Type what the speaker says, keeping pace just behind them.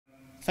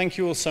thank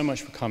you all so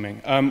much for coming.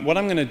 What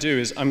I'm going to do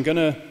is I'm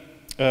going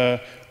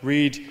to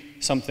read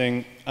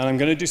something, and I'm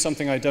going to do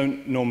something I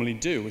don't normally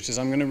do, which is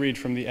I'm going to read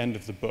from the end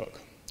of the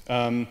book.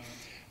 And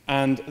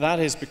that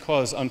is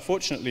because,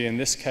 unfortunately, in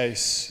this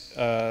case,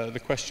 the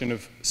question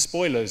of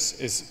spoilers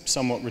is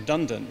somewhat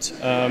redundant.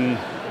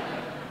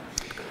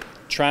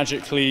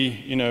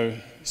 Tragically, you know,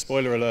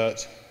 spoiler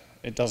alert,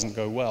 it doesn't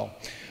go well.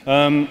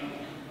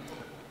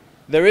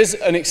 There is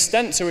an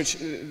extent to which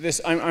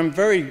this, I'm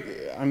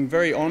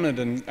very honored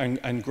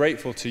and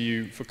grateful to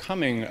you for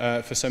coming,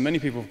 for so many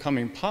people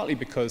coming, partly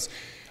because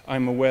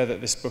I'm aware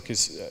that this book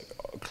is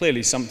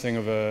clearly something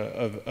of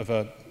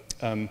a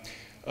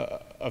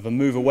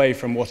move away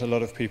from what a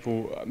lot of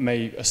people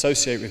may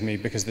associate with me,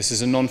 because this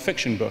is a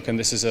non-fiction book and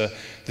this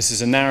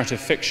is a narrative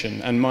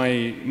fiction. And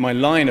my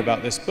line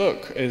about this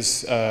book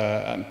is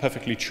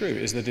perfectly true,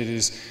 is that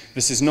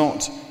this is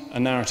not a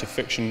narrative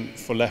fiction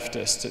for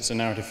leftists, it's a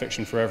narrative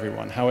fiction for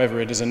everyone.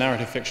 However, it is a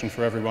narrative fiction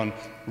for everyone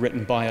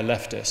written by a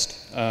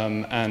leftist,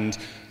 and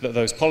that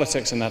those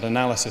politics and that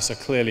analysis are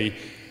clearly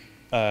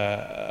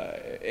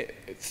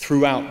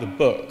throughout the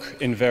book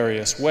in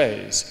various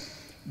ways.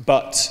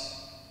 But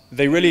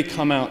they really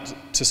come out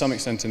to some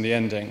extent in the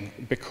ending,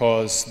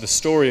 because the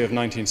story of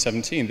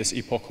 1917, this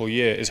epochal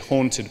year, is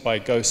haunted by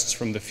ghosts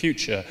from the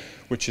future,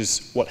 which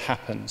is what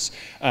happens.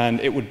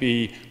 And it would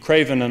be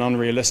craven and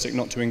unrealistic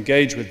not to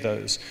engage with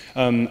those.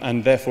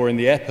 And therefore, in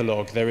the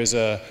epilogue, there is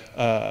a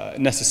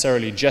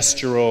necessarily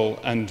gestural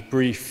and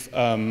brief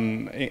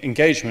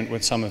engagement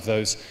with some of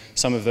those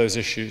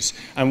issues.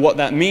 And what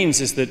that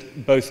means is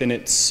that both in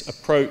its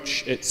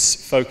approach,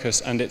 its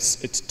focus, and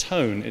its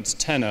tone, its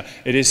tenor,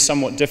 it is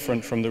somewhat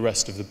different from the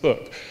rest of the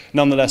book.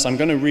 Nonetheless, I'm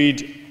going to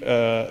read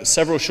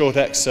several short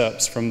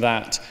excerpts from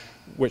that,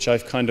 which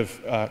I've kind of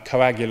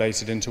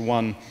coagulated into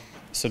one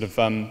sort of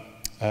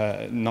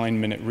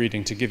 9-minute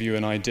reading to give you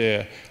an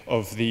idea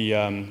of the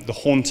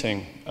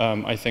haunting,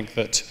 I think,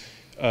 that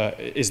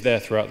is there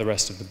throughout the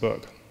rest of the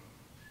book.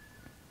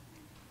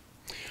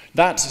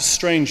 That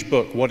strange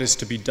book, What Is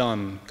to Be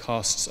Done,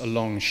 casts a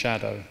long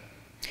shadow.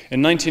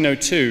 In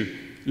 1902,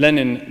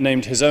 Lenin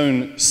named his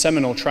own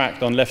seminal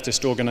tract on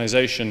leftist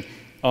organization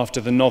after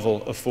the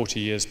novel of 40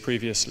 years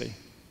previously.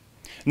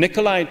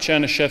 Nikolai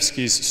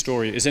Chernyshevsky's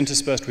story is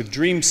interspersed with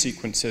dream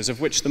sequences,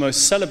 of which the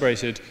most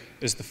celebrated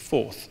is the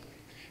fourth.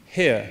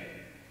 Here,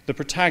 the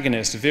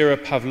protagonist, Vera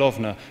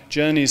Pavlovna,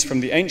 journeys from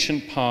the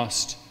ancient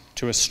past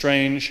to a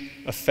strange,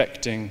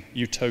 affecting,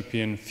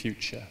 utopian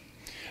future.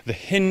 The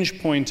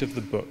hinge point of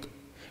the book,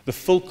 the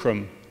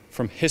fulcrum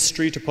from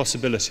history to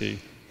possibility,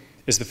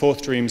 is the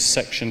fourth dream's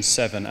section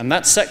 7. And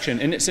that section,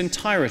 in its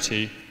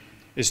entirety,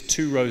 is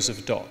 2 rows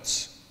of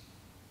dots,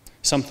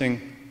 something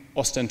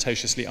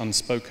ostentatiously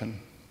unspoken.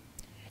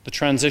 The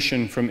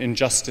transition from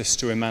injustice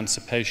to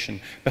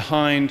emancipation.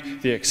 Behind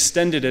the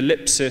extended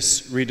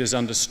ellipsis, readers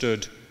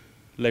understood,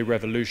 lay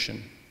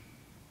revolution.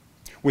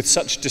 With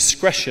such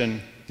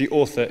discretion, the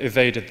author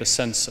evaded the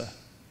censor.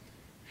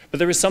 But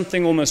there is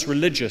something almost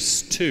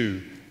religious,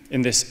 too,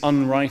 in this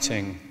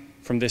unwriting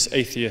from this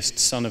atheist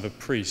son of a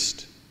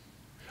priest.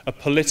 A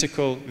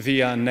political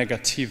via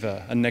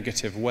negativa, a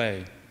negative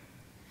way.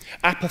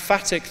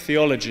 Apophatic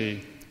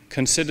theology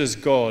considers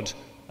God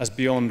as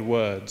beyond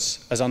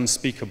words, as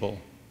unspeakable.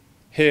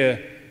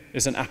 Here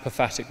is an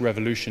apophatic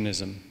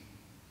revolutionism.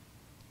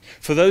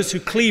 For those who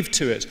cleave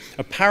to it,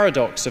 a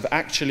paradox of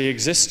actually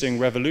existing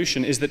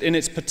revolution is that in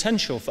its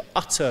potential for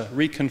utter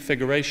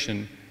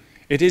reconfiguration,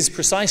 it is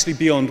precisely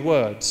beyond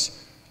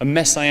words, a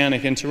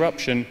messianic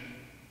interruption,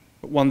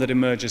 but one that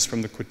emerges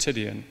from the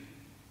quotidian.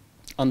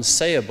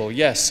 Unsayable,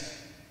 yes,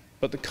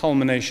 but the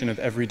culmination of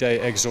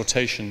everyday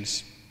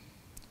exhortations.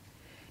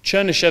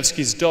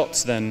 Chernyshevsky's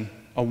dots, then,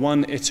 are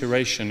one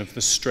iteration of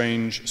the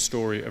strange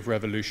story of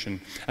revolution.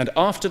 And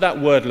after that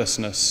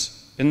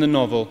wordlessness, in the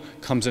novel,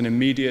 comes an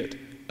immediate,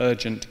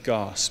 urgent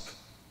gasp.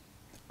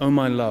 Oh,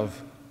 my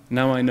love,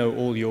 now I know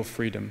all your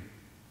freedom.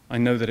 I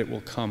know that it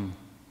will come.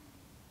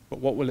 But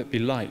what will it be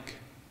like?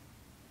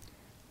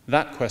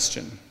 That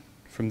question,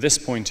 from this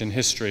point in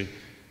history,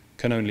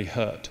 can only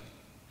hurt.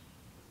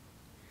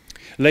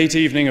 Late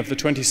evening of the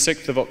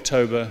 26th of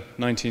October,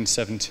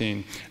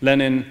 1917,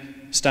 Lenin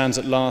stands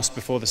at last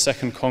before the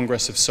Second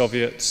Congress of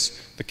Soviets,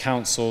 the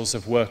councils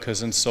of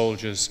workers and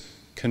soldiers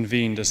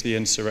convened as the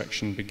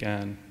insurrection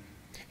began.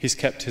 He's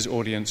kept his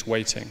audience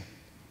waiting.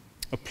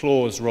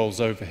 Applause rolls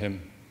over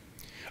him.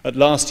 At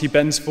last he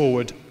bends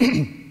forward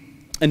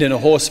and in a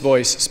hoarse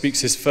voice speaks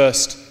his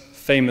first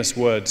famous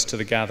words to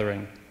the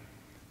gathering.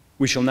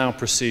 We shall now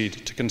proceed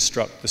to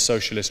construct the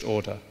socialist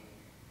order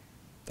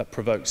that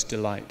provokes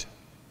delight.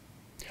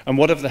 And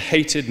what of the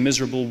hated,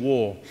 miserable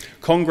war?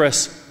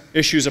 Congress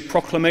issues a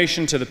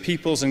proclamation to the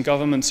peoples and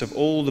governments of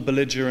all the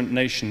belligerent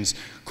nations,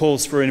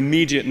 calls for an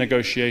immediate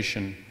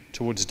negotiation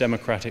towards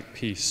democratic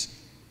peace.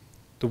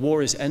 The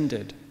war is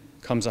ended,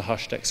 comes a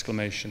hushed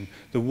exclamation.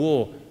 The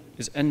war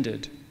is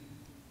ended.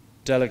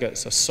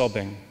 Delegates are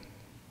sobbing.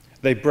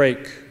 They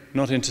break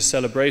not into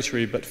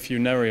celebratory but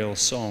funereal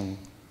song,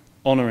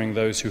 honoring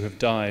those who have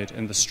died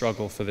in the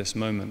struggle for this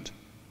moment.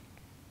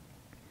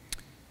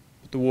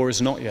 The war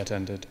is not yet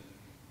ended,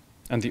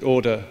 and the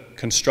order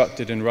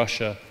constructed in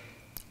Russia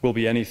will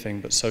be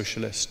anything but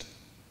socialist.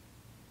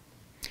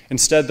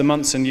 Instead, the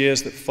months and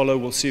years that follow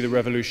will see the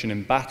revolution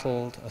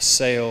embattled,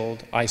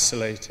 assailed,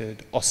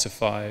 isolated,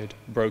 ossified,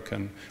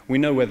 broken. We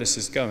know where this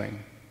is going.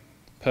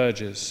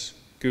 Purges,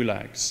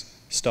 gulags,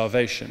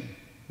 starvation,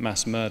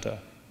 mass murder.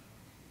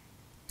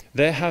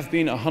 There have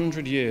been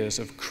 100 years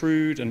of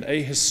crude and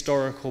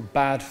ahistorical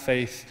bad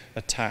faith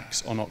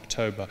attacks on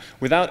October.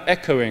 Without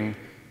echoing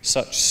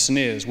such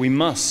sneers, we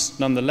must,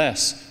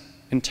 nonetheless,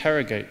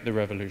 interrogate the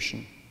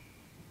revolution.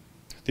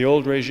 The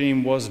old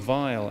regime was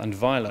vile and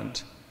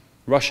violent.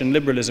 Russian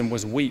liberalism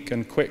was weak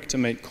and quick to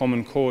make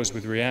common cause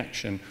with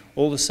reaction.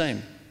 All the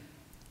same,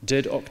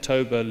 did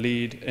October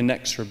lead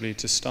inexorably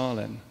to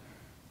Stalin?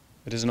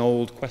 It is an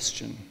old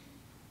question,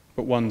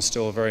 but one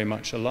still very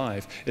much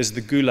alive. Is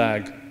the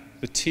Gulag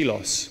the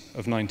telos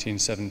of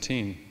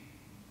 1917?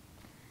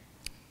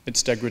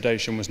 Its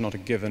degradation was not a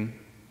given,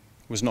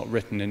 was not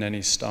written in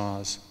any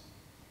stars.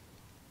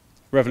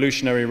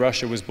 Revolutionary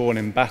Russia was born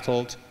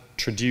embattled,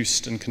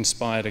 traduced, and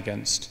conspired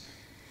against.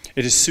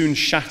 It is soon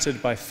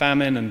shattered by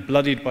famine and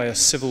bloodied by a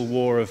civil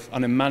war of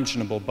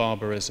unimaginable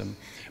barbarism.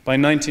 By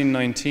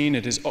 1919,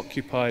 it is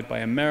occupied by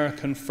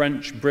American,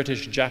 French,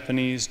 British,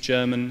 Japanese,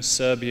 German,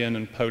 Serbian,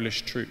 and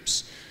Polish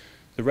troops.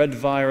 The red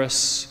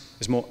virus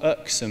is more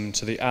irksome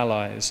to the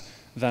Allies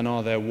than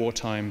are their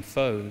wartime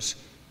foes.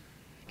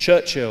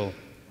 Churchill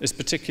is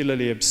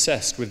particularly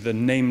obsessed with the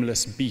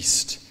nameless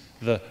beast,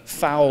 the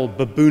foul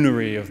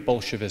baboonery of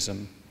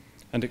Bolshevism,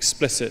 and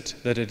explicit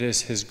that it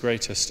is his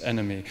greatest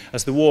enemy.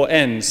 As the war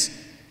ends,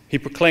 he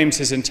proclaims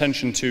his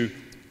intention to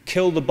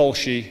kill the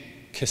Bolshi,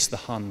 kiss the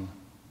Hun.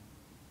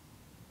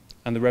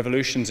 And the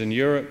revolutions in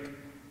Europe,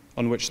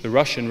 on which the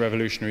Russian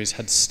revolutionaries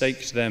had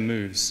staked their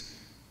moves,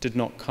 did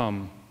not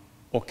come,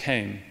 or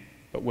came,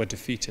 but were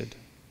defeated.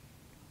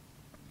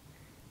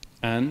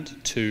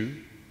 And,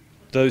 two,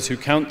 those who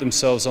count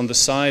themselves on the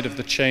side of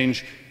the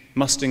change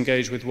must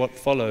engage with what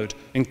followed,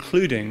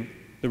 including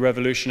the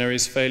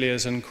revolutionaries'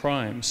 failures and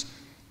crimes,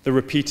 the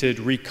repeated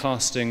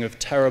recasting of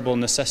terrible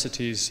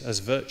necessities as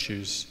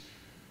virtues.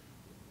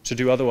 To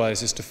do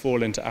otherwise is to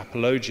fall into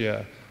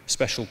apologia,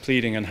 special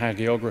pleading, and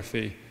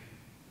hagiography,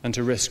 and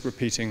to risk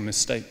repeating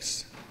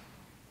mistakes.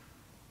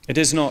 It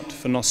is not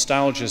for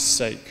nostalgia's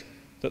sake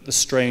that the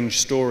strange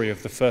story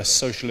of the first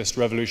socialist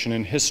revolution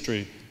in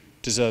history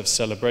deserves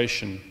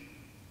celebration.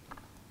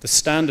 The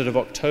Standard of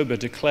October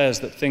declares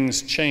that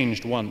things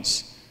changed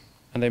once,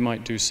 and they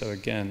might do so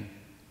again.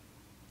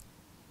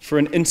 For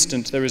an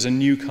instant, there is a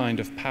new kind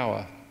of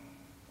power.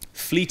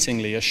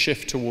 Fleetingly, a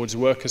shift towards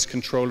workers'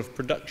 control of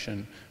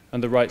production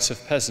and the rights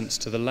of peasants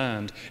to the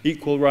land,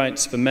 equal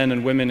rights for men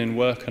and women in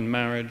work and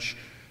marriage,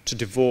 to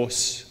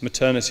divorce,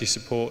 maternity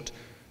support,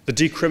 the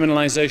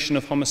decriminalization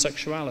of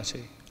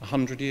homosexuality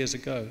 100 years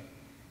ago,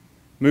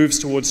 moves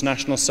towards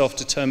national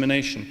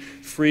self-determination,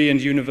 free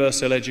and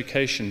universal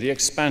education, the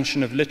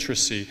expansion of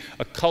literacy,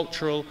 a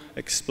cultural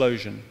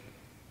explosion,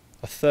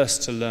 a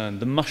thirst to learn,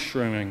 the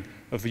mushrooming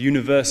of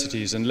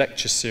universities and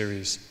lecture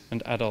series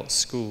and adult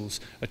schools,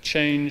 a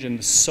change in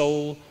the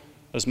soul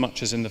as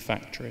much as in the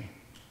factory.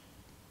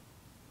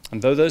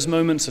 And though those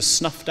moments are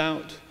snuffed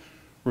out,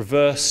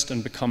 reversed,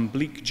 and become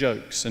bleak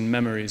jokes and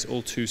memories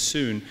all too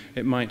soon,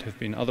 it might have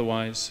been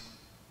otherwise.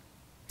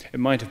 It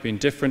might have been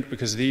different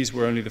because these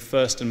were only the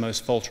first and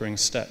most faltering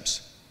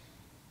steps.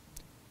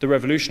 The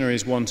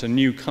revolutionaries want a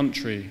new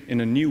country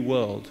in a new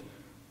world,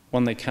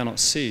 one they cannot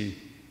see,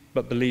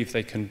 but believe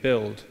they can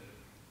build.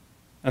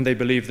 And they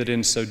believe that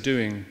in so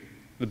doing,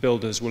 the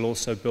builders will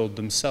also build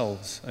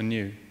themselves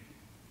anew.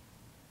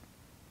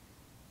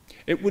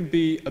 It would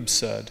be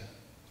absurd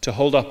to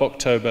hold up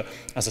October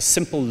as a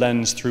simple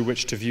lens through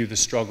which to view the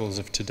struggles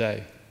of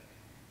today.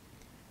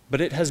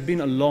 But it has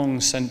been a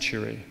long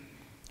century,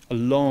 a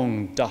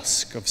long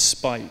dusk of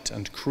spite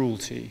and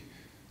cruelty,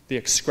 the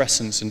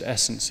excrescence and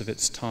essence of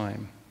its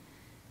time.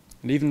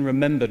 And even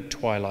remembered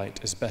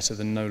twilight is better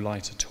than no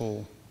light at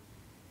all.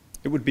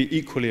 It would be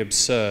equally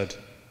absurd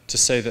to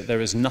say that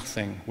there is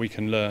nothing we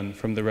can learn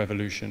from the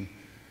revolution,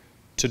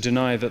 to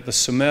deny that the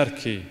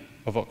sumerki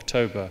of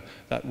October,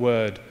 that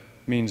word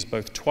means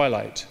both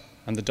twilight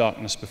and the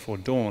darkness before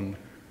dawn,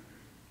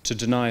 to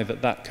deny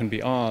that that can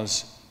be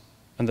ours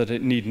and that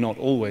it need not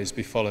always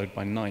be followed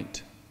by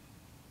night.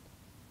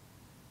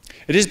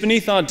 It is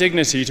beneath our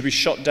dignity to be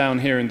shot down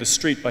here in the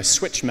street by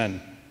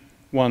switchmen.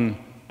 One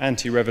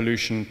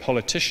anti-revolution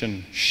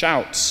politician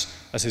shouts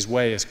as his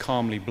way is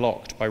calmly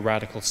blocked by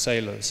radical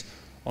sailors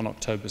on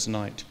October's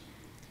night.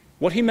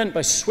 What he meant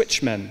by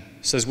switchmen,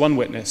 says one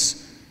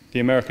witness, the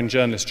American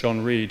journalist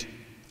John Reed,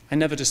 I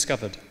never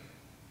discovered.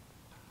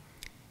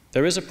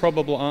 There is a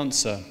probable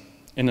answer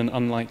in an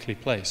unlikely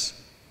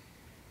place.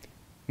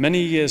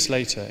 Many years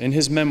later, in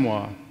his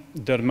memoir,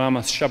 Der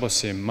Mamas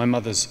Shabbosim, My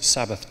Mother's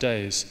Sabbath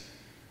Days,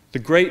 the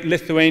great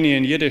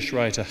Lithuanian Yiddish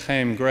writer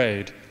Chaim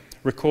Grade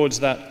records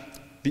that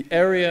the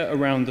area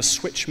around the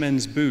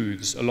switchmen's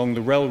booths along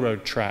the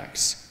railroad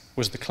tracks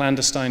was the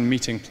clandestine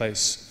meeting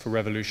place for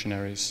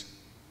revolutionaries.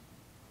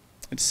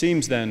 It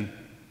seems then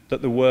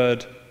that the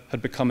word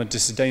had become a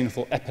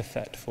disdainful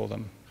epithet for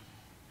them.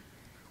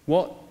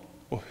 What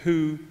or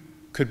who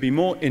could be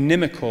more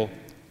inimical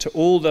to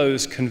all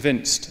those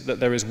convinced that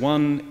there is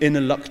one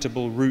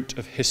ineluctable root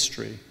of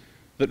history,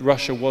 that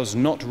Russia was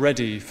not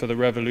ready for the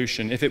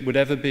revolution, if it would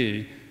ever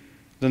be,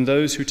 than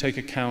those who take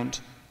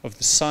account of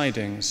the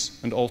sidings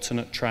and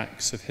alternate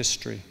tracks of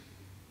history,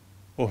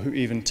 or who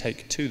even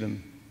take to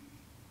them.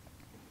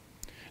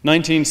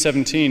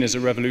 1917 is a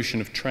revolution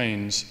of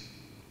trains.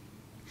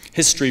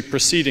 History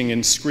proceeding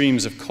in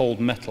screams of cold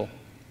metal.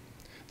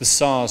 The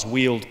Tsar's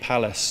wheeled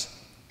palace,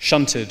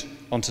 shunted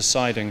onto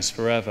sidings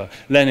forever.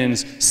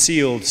 Lenin's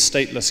sealed,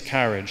 stateless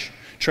carriage.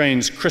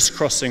 Trains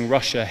crisscrossing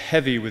Russia,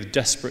 heavy with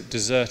desperate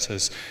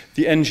deserters.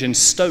 The engine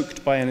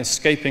stoked by an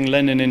escaping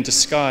Lenin in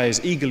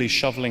disguise, eagerly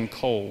shoveling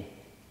coal.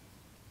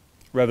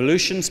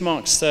 Revolutions,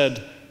 Marx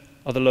said,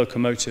 are the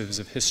locomotives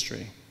of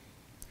history.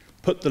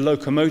 Put the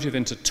locomotive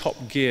into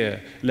top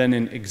gear,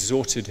 Lenin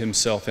exhorted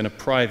himself in a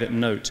private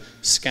note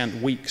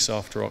scant weeks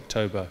after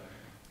October.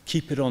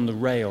 Keep it on the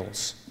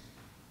rails.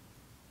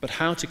 But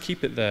how to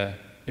keep it there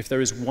if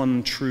there is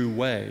one true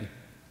way,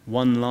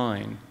 one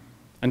line,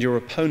 and your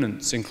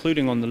opponents,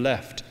 including on the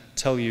left,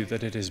 tell you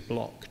that it is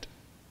blocked?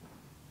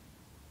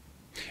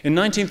 In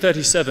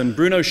 1937,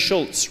 Bruno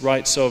Schulz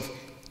writes of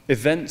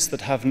events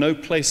that have no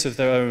place of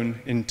their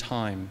own in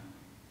time.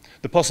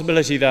 The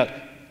possibility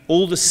that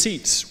all the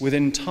seats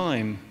within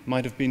time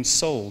might have been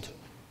sold.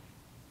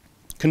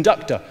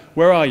 Conductor,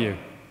 where are you?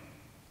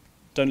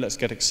 Don't let's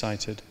get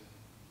excited.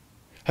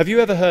 Have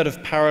you ever heard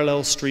of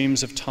parallel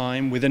streams of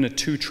time within a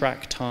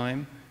two-track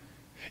time?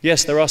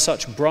 Yes, there are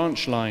such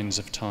branch lines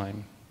of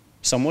time,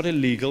 somewhat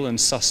illegal and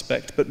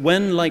suspect, but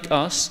when, like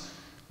us,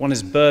 one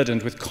is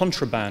burdened with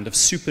contraband of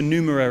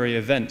supernumerary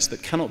events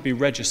that cannot be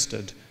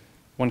registered,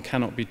 one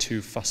cannot be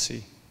too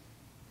fussy.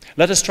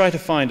 Let us try to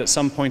find at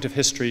some point of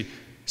history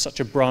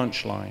such a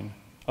branch line,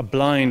 a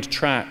blind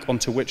track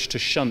onto which to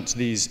shunt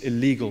these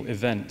illegal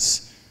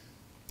events.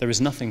 There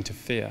is nothing to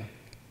fear.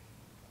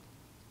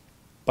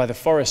 By the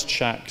forest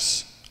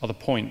shacks are the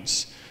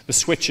points, the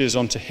switches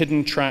onto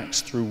hidden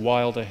tracks through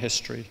wilder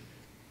history.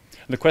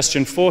 The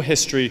question for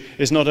history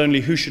is not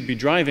only who should be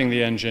driving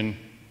the engine,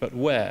 but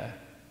where.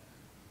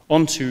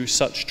 Onto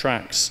such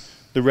tracks,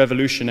 the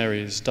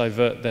revolutionaries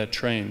divert their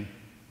train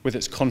with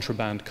its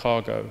contraband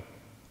cargo,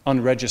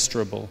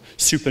 unregisterable,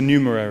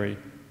 supernumerary,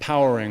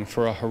 powering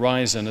for a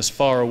horizon as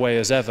far away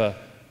as ever,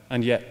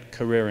 and yet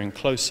careering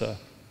closer.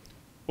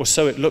 Or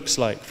so it looks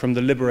like from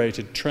the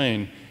liberated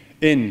train,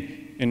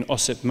 in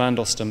Osip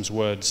Mandelstam's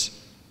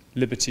words,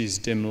 liberty's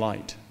dim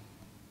light.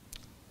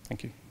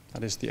 Thank you.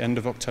 That is the end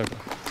of October.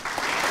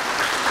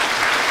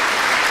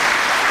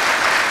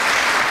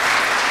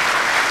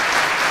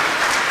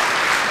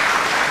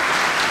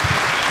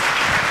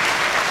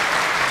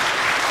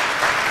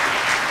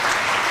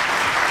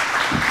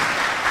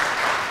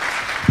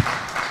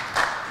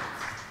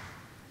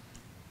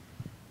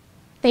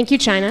 Thank you,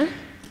 China.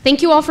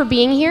 Thank you all for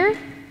being here.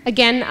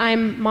 Again,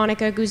 I'm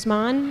Monica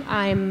Guzman.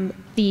 I'm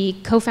the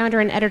co-founder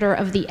and editor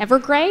of The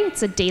Evergrey.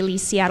 It's a daily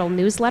Seattle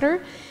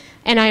newsletter.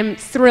 And I'm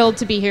thrilled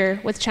to be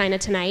here with China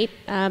tonight.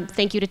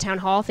 Thank you to Town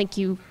Hall. Thank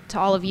you to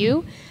all of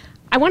you.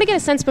 I want to get a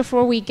sense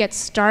before we get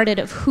started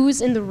of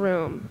who's in the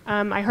room.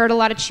 I heard a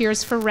lot of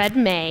cheers for Red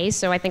May,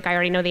 so I think I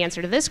already know the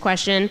answer to this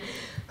question.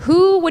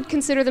 Who would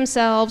consider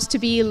themselves to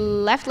be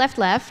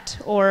left,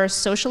 or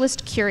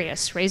socialist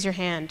curious? Raise your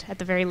hand, at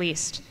the very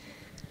least.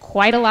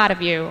 Quite a lot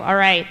of you, all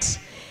right.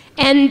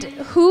 And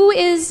who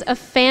is a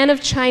fan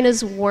of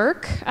China's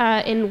work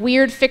in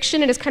weird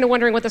fiction and is kind of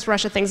wondering what this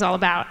Russia thing's all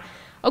about?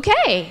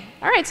 Okay,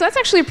 all right, so that's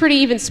actually a pretty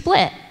even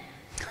split.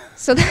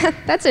 So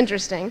that's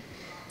interesting.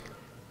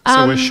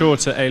 So we're sure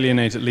to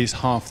alienate at least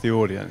half the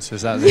audience.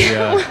 Is that the,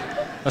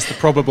 that's the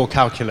probable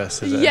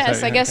calculus, is it?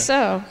 Yes, I guess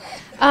so.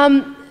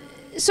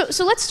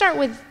 So let's start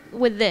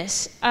with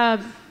this.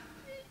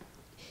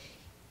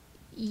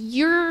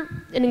 You're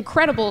an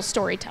incredible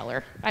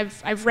storyteller.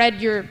 I've read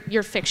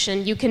your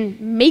fiction. You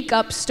can make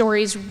up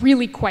stories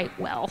really quite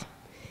well.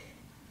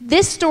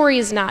 This story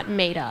is not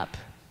made up,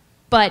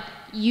 but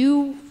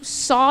you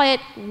saw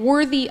it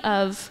worthy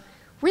of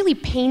really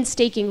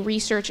painstaking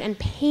research and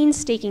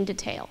painstaking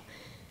detail.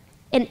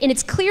 And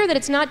it's clear that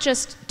it's not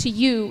just, to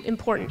you,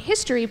 important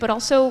history, but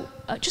also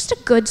just a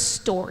good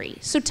story.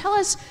 So tell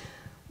us,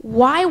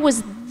 why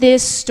was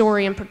this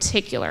story in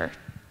particular,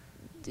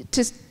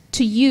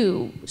 to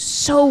you,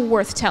 so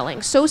worth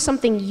telling, so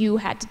something you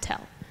had to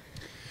tell?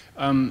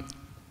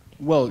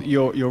 Well,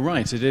 you're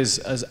right. It is,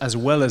 as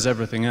well as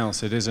everything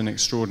else, it is an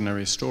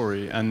extraordinary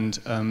story. And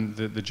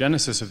the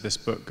genesis of this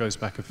book goes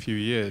back a few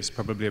years,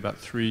 probably about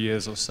 3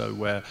 years or so,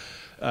 where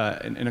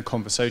in a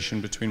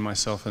conversation between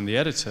myself and the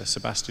editor,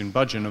 Sebastian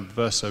Budgen of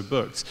Verso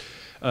Books,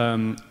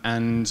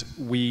 and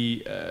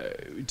we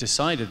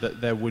decided that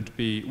there would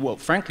be, well,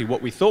 frankly,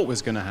 what we thought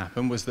was going to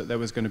happen was that there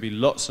was going to be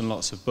lots and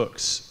lots of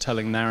books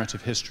telling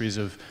narrative histories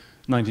of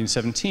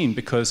 1917,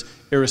 because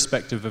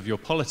irrespective of your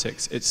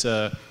politics, it's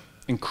a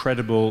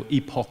incredible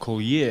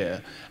epochal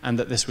year, and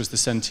that this was the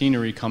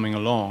centenary coming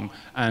along,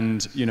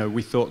 and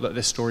we thought that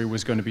this story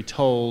was going to be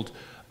told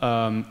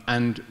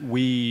And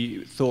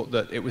we thought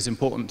that it was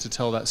important to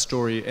tell that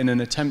story in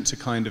an attempt to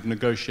kind of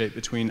negotiate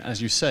between,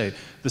 as you say,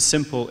 the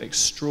simple,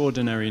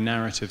 extraordinary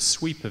narrative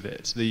sweep of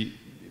it, the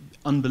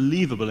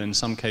unbelievable, in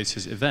some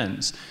cases,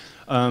 events,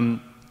 to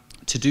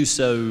do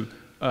so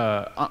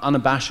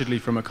unabashedly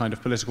from a kind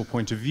of political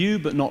point of view,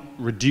 but not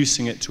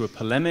reducing it to a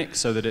polemic,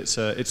 so that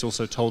it's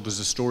also told as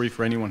a story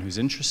for anyone who's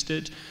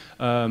interested.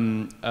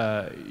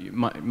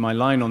 My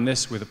line on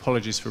this, with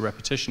apologies for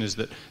repetition, is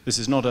that this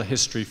is not a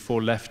history for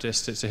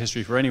leftists, it's a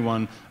history for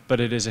anyone, but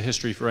it is a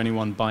history for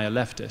anyone by a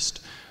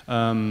leftist,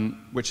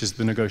 which is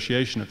the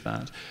negotiation of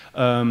that.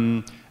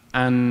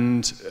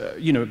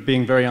 You know,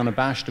 being very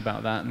unabashed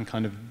about that and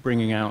kind of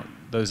bringing out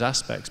those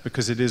aspects,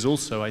 because it is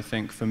also, I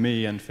think, for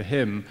me and for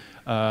him,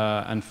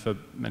 and for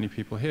many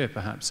people here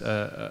perhaps,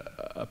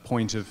 a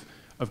point of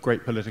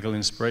great political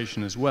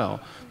inspiration as well.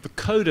 The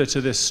coda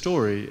to this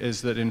story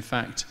is that, in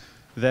fact,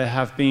 there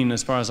have been,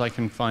 as far as I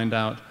can find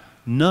out,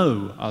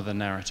 no other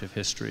narrative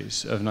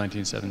histories of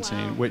 1917,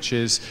 wow. Which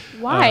is...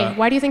 Why?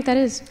 Why do you think that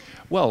is?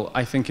 Well,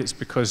 I think it's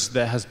because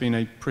there has been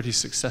a pretty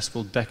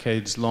successful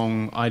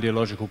decades-long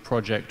ideological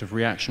project of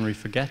reactionary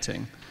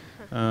forgetting.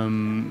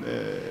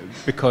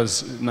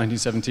 Because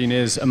 1917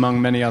 is,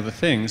 among many other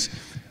things,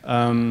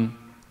 you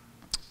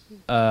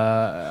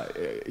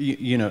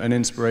know, an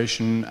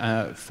inspiration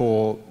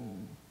for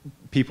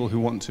people who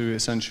want to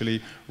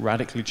essentially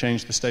radically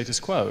change the status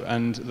quo,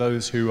 and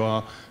those who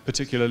are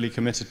particularly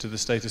committed to the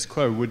status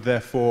quo would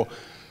therefore,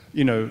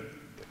 you know,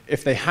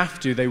 if they have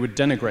to, they would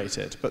denigrate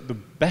it, but the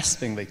best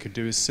thing they could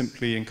do is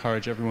simply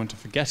encourage everyone to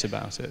forget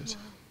about it.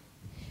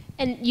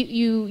 And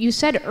you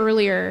said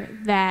earlier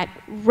that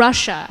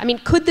Russia, I mean,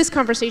 could this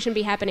conversation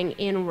be happening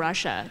in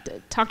Russia?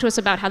 Talk to us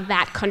about how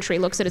that country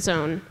looks at its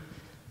own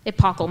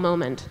epochal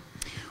moment.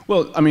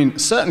 Well, I mean,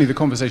 certainly the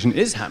conversation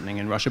is happening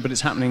in Russia, but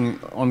it's happening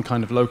on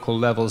kind of local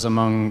levels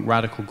among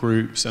radical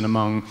groups and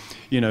among,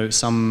 you know,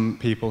 some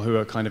people who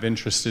are kind of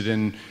interested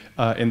in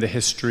the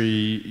history,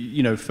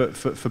 you know, for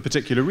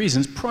particular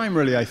reasons,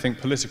 primarily, I think,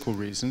 political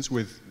reasons,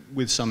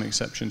 with some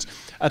exceptions.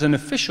 At an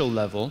official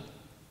level,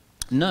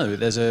 no,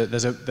 there's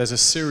a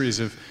series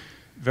of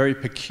very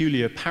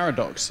peculiar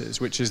paradoxes,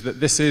 which is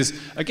that this is,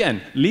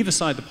 again, leave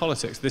aside the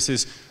politics, this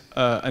is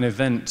an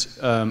event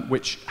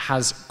which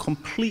has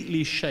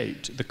completely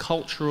shaped the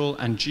cultural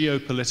and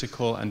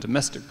geopolitical and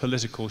domestic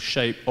political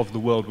shape of the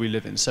world we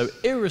live in. So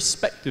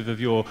irrespective of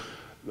your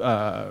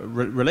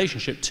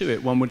relationship to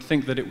it, one would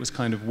think that it was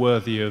kind of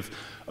worthy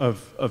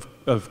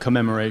of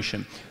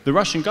commemoration. The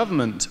Russian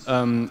government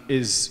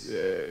is,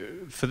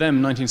 for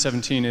them,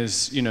 1917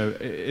 is, you know,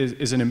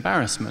 is an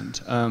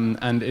embarrassment,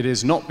 and it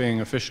is not being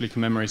officially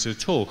commemorated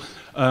at all,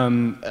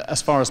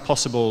 as far as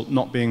possible,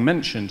 not being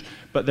mentioned.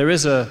 But there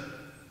is a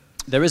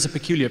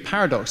peculiar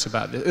paradox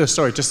about this. Oh,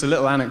 sorry, just a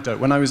little anecdote.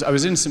 When I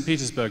was in St.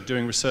 Petersburg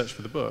doing research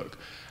for the book,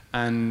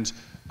 and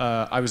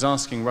I was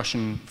asking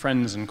Russian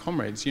friends and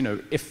comrades, you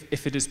know,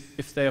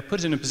 if they are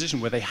put in a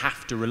position where they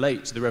have to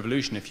relate to the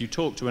revolution, if you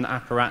talk to an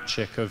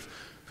apparatchik of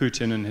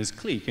Putin and his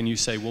clique, and you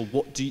say, well,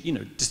 what do you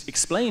know, just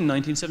explain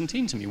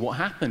 1917 to me. What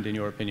happened, in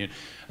your opinion?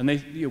 And they,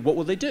 you know, what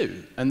will they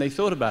do? And they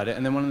thought about it,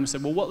 and then one of them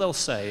said, well, what they'll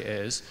say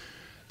is,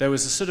 there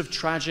was a sort of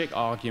tragic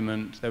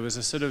argument, there was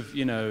a sort of,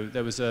 you know,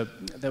 there was a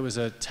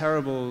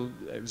terrible,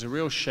 it was a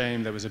real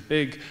shame, there was a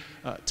big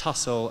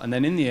tussle, and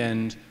then in the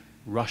end,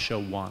 Russia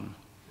won.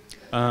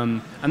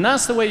 And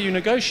that's the way you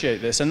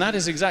negotiate this, and that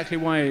is exactly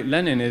why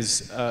Lenin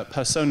is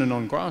persona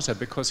non grata,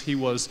 because he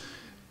was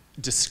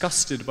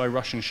disgusted by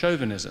Russian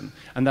chauvinism.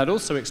 And that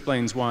also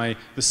explains why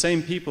the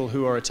same people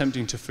who are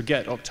attempting to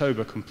forget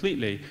October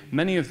completely,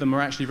 many of them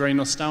are actually very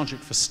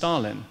nostalgic for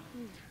Stalin.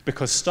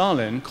 Because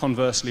Stalin,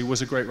 conversely,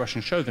 was a great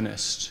Russian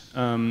chauvinist.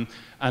 And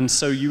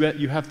so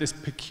you have this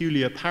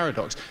peculiar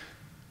paradox.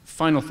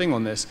 Final thing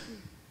on this,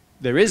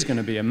 there is going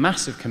to be a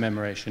massive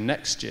commemoration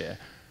next year,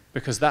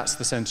 because that's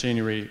the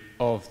centenary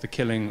of the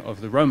killing of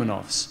the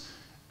Romanovs.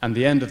 And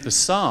the end of the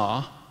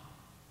Tsar,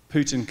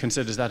 Putin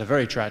considers that a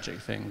very tragic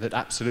thing that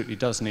absolutely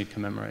does need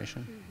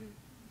commemoration.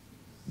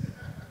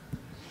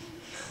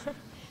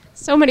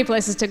 So many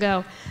places to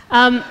go.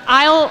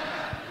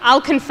 I'll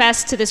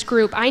confess to this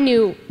group, I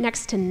knew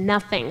next to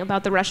nothing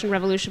about the Russian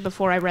Revolution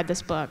before I read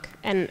this book.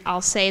 And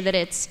I'll say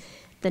that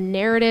the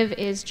narrative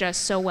is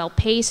just so well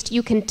paced.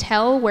 You can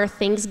tell where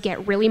things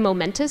get really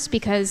momentous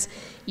because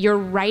your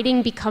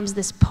writing becomes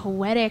this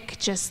poetic,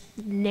 just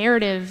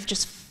narrative,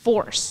 just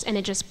force. And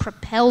it just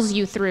propels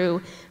you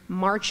through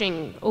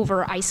marching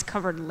over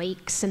ice-covered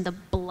lakes and the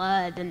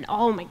blood. And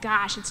oh my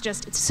gosh,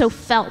 it's so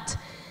felt.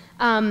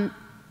 And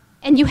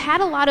you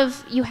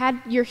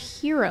had your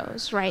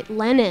heroes, right?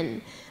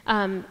 Lenin,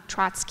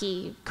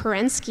 Trotsky,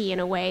 Kerensky, in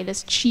a way,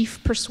 this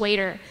chief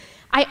persuader.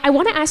 I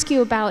want to ask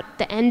you about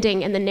the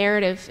ending and the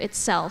narrative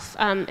itself.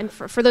 And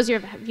for those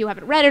of you who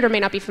haven't read it or may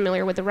not be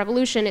familiar with the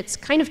revolution, it's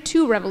kind of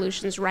two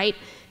revolutions, right?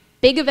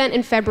 Big event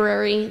in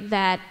February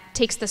that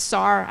takes the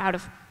Tsar out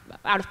of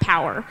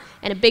power,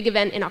 and a big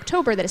event in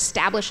October that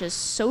establishes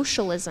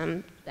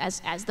socialism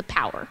as the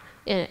power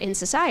in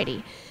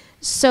society.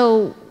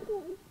 So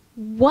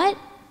what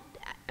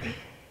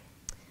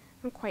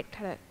don't quite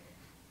cut it.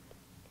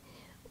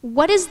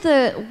 What is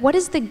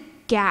the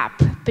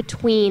gap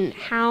between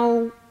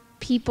how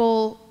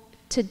people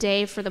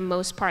today, for the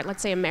most part,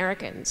 let's say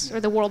Americans, or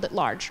the world at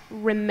large,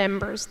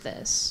 remembers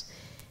this,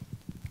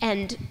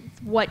 and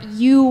what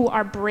you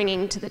are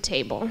bringing to the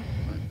table?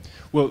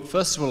 Well,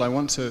 first of all, I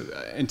want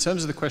to, in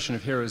terms of the question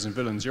of heroes and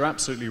villains, you're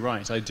absolutely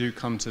right. I do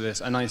come to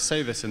this, and I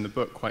say this in the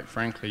book quite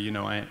frankly, you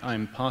know,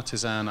 I'm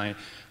partisan, I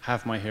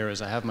have my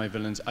heroes, I have my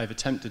villains. I've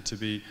attempted to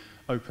be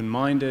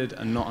open-minded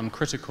and not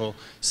uncritical,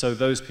 so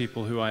those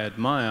people who I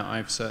admire,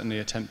 I've certainly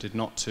attempted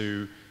not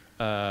to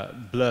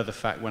blur the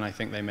fact when I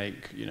think they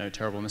make, you know,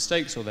 terrible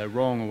mistakes or they're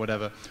wrong or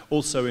whatever.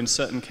 Also, in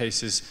certain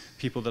cases,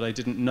 people that I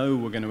didn't know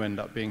were going to end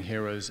up being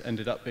heroes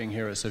ended up being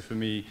heroes. So for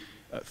me,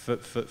 for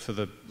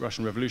the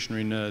Russian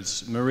revolutionary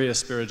nerds, Maria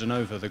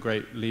Spiridonova, the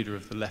great leader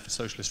of the left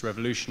socialist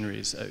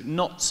revolutionaries,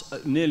 not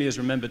nearly as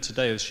remembered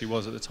today as she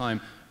was at the time,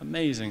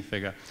 amazing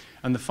figure.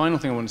 And the final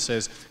thing I want to say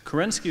is,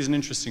 Kerensky is an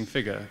interesting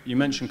figure. You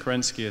mentioned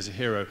Kerensky as a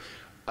hero.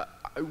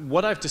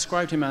 What I've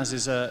described him as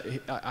is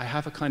I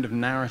have a kind of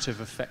narrative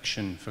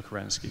affection for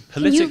Kerensky.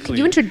 Politically, can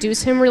you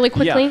introduce him really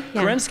quickly? Yeah.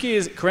 Kerensky,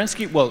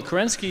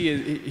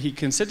 he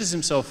considers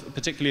himself,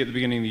 particularly at the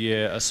beginning of the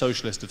year, a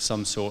socialist of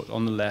some sort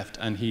on the left,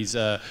 and he's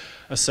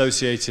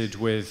associated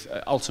with,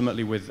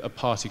 ultimately with a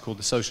party called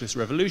the Socialist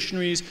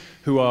Revolutionaries,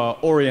 who are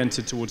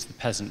oriented towards the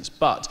peasants.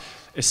 But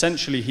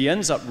essentially, he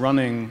ends up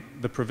running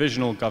the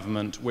provisional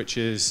government, which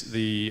is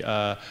the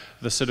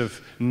sort of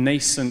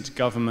nascent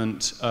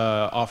government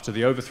after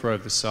the overthrow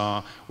of the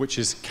Tsar, which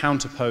is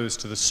counterposed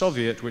to the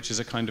Soviet, which is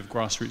a kind of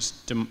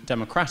grassroots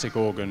democratic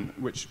organ,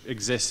 which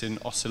exists in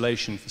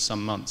oscillation for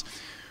some months.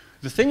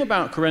 The thing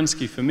about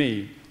Kerensky, for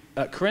me,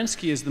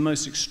 Kerensky is the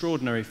most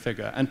extraordinary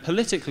figure, and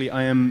politically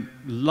I am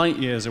light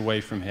years away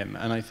from him,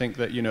 and I think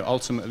that, you know,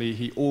 ultimately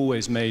he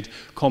always made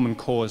common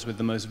cause with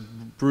the most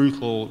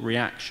brutal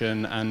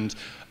reaction, and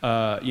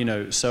you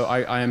know, so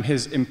I am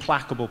his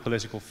implacable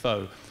political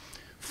foe.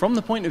 From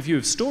the point of view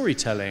of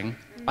storytelling,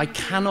 I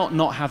cannot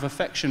not have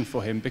affection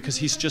for him because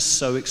he's just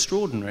so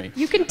extraordinary.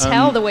 You can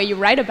tell the way you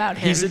write about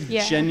him. He's a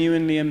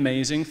genuinely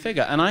amazing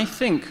figure, and I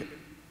think,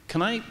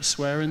 can I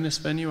swear in this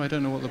venue? I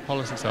don't know what the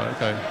politics are.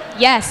 Okay.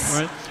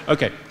 Yes. Right?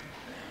 Okay.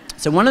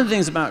 So one of the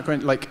things about,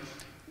 like,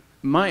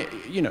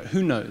 you know,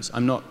 who knows?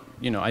 I'm not,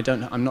 you know,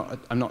 I'm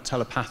not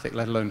telepathic,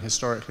 let alone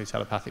historically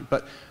telepathic.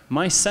 But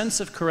my sense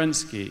of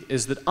Kerensky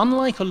is that,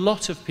 unlike a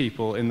lot of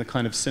people in the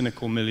kind of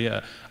cynical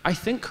milieu, I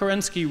think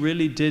Kerensky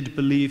really did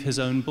believe his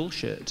own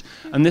bullshit.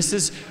 And this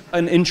is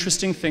an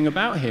interesting thing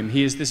about him.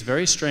 He is this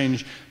very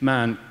strange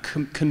man,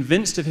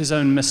 convinced of his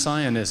own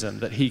messianism,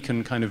 that he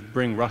can kind of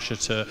bring Russia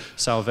to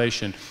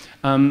salvation.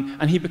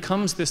 And he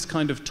becomes this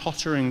kind of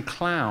tottering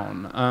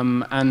clown,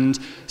 and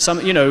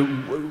you know,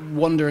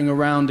 wandering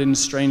around in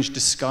strange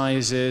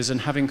disguises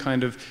and having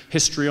kind of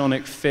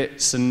histrionic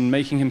fits and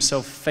making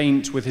himself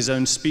faint with his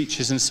own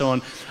speeches and so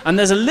on. And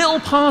there's a little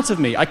part of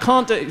me, I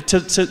can't, to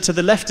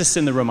the leftists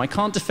in the room, I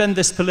can't defend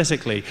this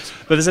politically,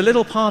 but there's a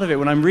little part of it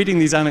when I'm reading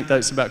these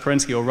anecdotes about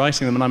Kerensky or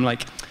writing them, and I'm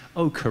like,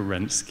 oh,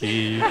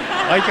 Kerensky,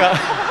 I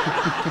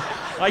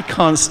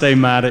can't stay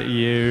mad at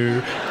you,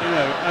 you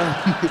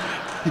know.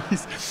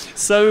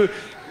 So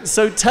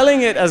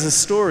telling it as a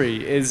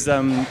story is,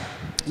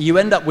 you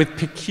end up with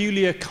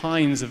peculiar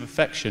kinds of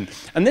affection.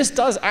 And this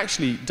does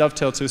actually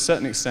dovetail to a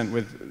certain extent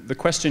with the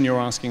question you're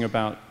asking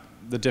about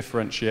the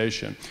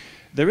differentiation.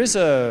 There is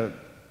I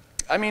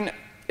mean,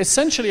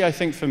 essentially I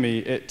think for me,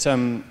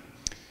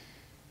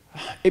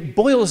 it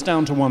boils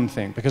down to one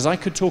thing, because I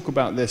could talk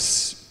about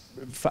this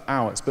for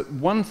hours, but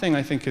one thing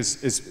I think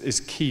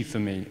is key for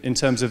me in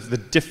terms of the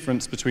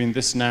difference between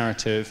this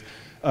narrative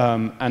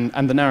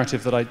and the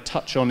narrative that I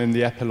touch on in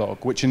the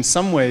epilogue, which in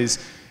some ways,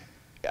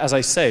 as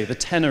I say, the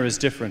tenor is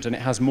different and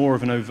it has more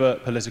of an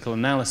overt political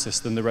analysis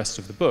than the rest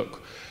of the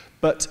book.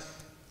 But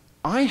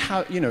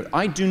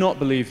I do not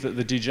believe that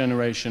the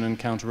degeneration and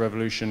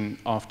counter-revolution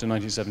after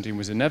 1917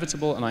 was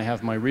inevitable, and I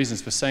have my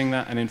reasons for saying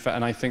that. And in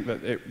fact, I think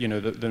that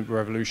the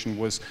revolution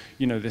was,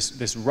 you know,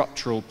 this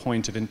ruptural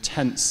point of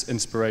intense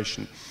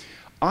inspiration.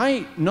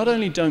 I not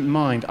only don't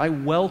mind, I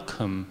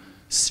welcome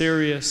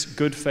serious,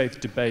 good faith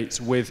debates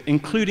with,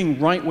 including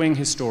right-wing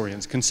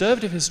historians,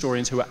 conservative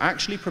historians who are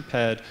actually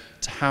prepared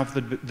to have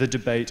the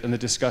debate and the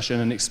discussion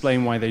and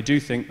explain why they do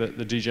think that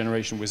the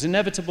degeneration was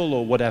inevitable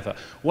or whatever.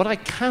 What I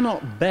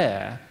cannot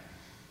bear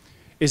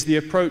is the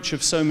approach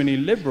of so many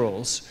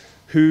liberals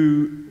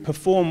who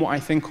perform what I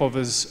think of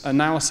as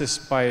analysis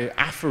by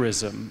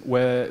aphorism,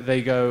 where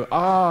they go,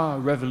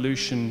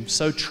 revolution,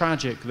 so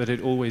tragic that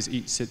it always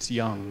eats its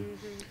young.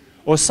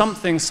 Or some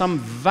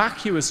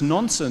vacuous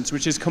nonsense,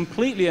 which is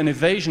completely an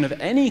evasion of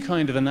any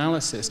kind of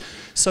analysis.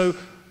 So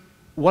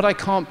what I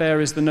can't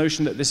bear is the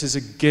notion that this is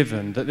a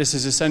given, that this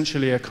is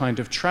essentially a kind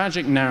of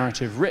tragic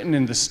narrative written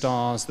in the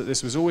stars, that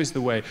this was always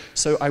the way.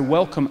 So I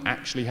welcome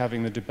actually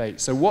having the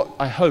debate. So what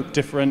I hope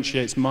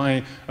differentiates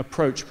my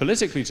approach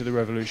politically to the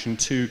revolution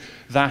to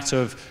that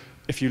of,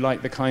 if you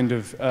like, the kind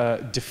of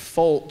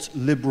default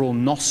liberal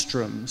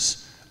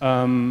nostrums,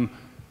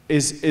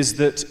 is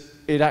that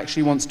it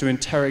actually wants to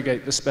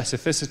interrogate the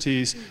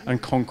specificities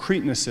and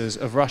concretenesses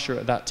of Russia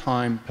at that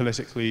time,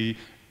 politically,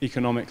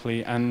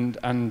 economically, and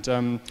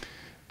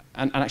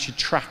actually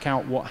track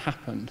out what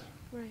happened.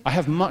 Right. I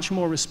have much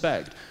more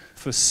respect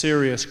for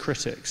serious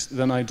critics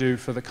than I do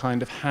for the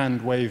kind of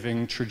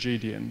hand-waving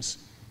tragedians.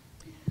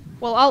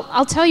 Well,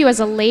 I'll tell you as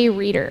a lay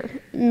reader,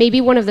 maybe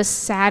one of the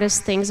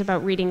saddest things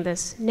about reading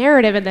this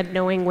narrative and then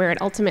knowing where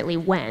it ultimately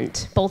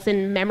went, both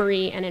in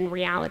memory and in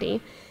reality,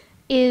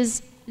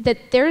 is that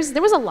there was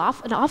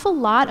an awful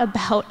lot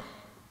about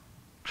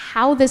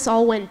how this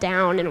all went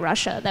down in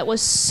Russia that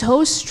was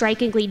so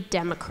strikingly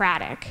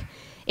democratic.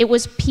 It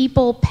was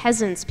people,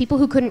 peasants, people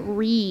who couldn't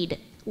read,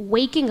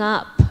 waking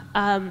up,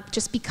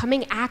 just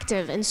becoming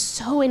active and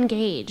so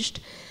engaged.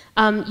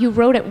 You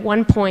wrote at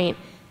one point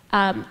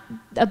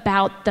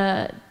about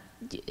the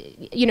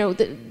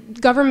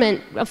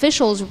government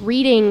officials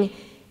reading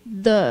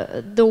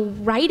the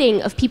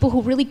writing of people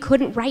who really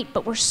couldn't write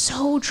but were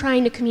so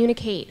trying to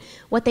communicate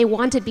what they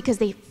wanted because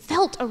they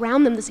felt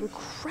around them this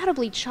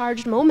incredibly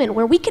charged moment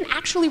where we can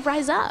actually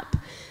rise up.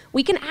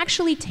 We can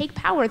actually take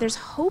power. There's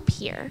hope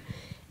here.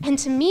 And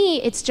to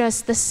me, it's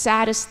just the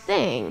saddest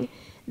thing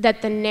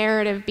that the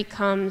narrative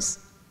becomes,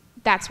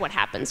 that's what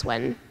happens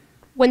when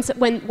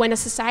a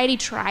society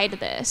tried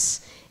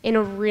this in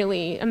a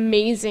really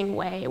amazing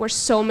way, where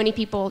so many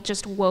people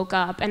just woke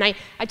up. And I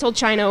told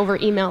China over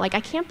email, like, I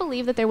can't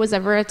believe that there was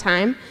ever a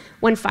time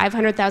when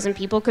 500,000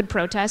 people could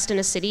protest in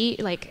a city,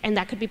 like, and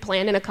that could be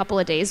planned in a couple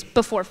of days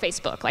before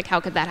Facebook. Like, how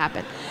could that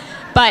happen?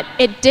 But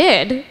it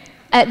did.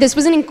 This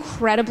was an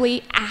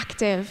incredibly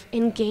active,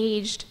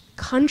 engaged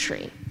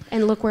country.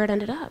 And look where it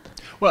ended up.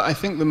 Well, I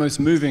think the most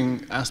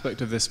moving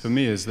aspect of this for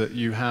me is that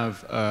you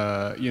have,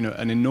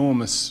 an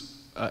enormous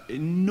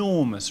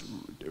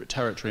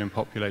territory and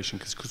population,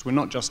 because we're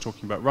not just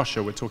talking about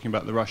Russia, we're talking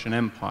about the Russian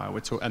Empire,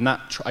 and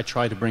I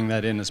try to bring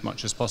that in as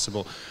much as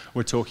possible.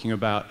 We're talking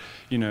about,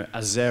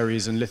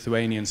 Azeris and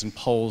Lithuanians and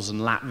Poles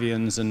and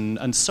Latvians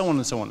and so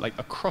on, like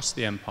across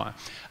the empire.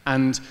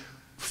 And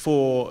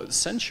for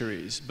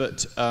centuries,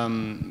 but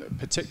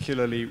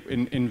particularly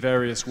in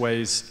various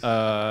ways,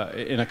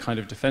 in a kind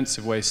of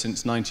defensive way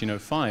since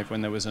 1905,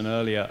 when there was an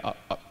earlier,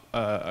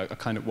 a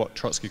kind of what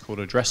Trotsky called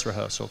a dress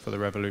rehearsal for the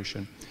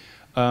revolution.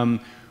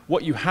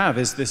 What you have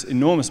is this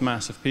enormous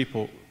mass of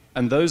people,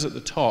 and those at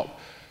the top,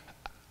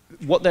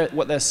 what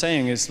they're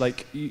saying is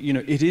like,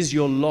 it is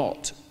your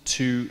lot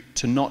to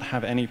not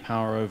have any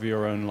power over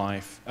your own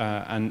life,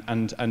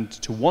 and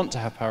to want to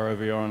have power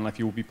over your own life,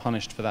 you will be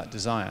punished for that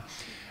desire.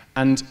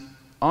 And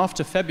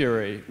after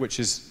February, which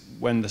is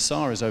when the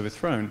Tsar is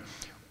overthrown,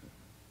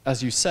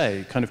 as you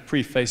say, kind of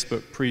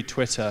pre-Facebook,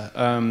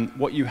 pre-Twitter,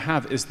 what you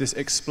have is this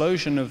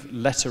explosion of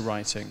letter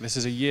writing. This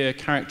is a year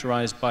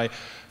characterized by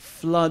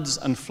floods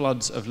and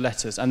floods of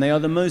letters, and they are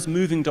the most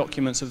moving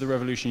documents of the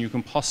revolution you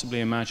can possibly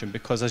imagine,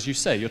 because, as you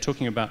say, you're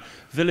talking about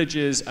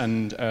villages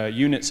and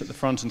units at the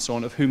front and so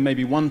on, of whom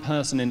maybe 1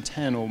 person in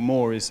 10 or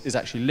more is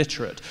actually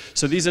literate.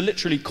 So these are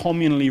literally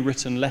communally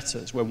written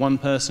letters where 1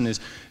 person is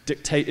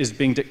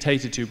being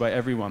dictated to by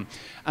everyone,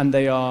 and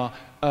they are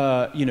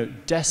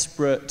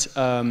desperate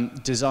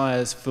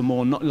desires for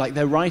more. Like,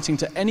 they're writing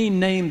to any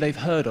name they've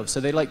heard of. So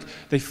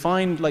they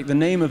find like the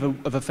name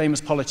of a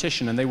famous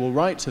politician, and they will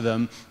write to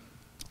them.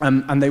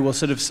 And they will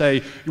sort of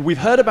say, we've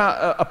heard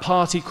about a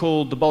party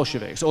called the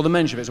Bolsheviks or the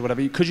Mensheviks or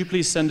whatever. Could you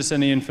please send us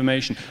any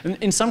information? And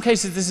in some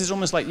cases, this is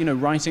almost like,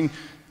 writing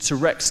to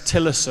Rex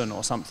Tillerson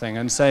or something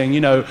and saying,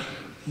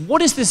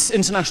 what is this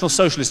international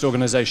socialist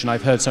organization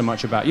I've heard so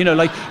much about?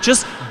 Like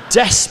just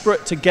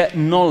desperate to get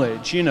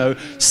knowledge,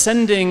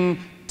 sending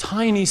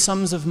tiny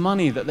sums of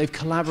money that they've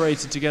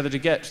collaborated together to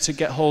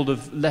get hold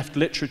of left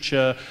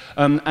literature,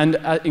 and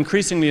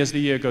increasingly as the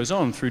year goes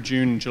on, through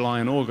June, July,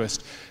 and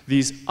August,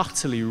 these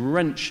utterly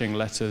wrenching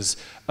letters,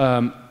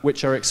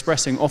 which are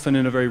expressing often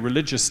in a very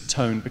religious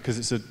tone, because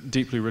it's a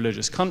deeply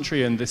religious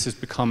country, and this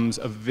becomes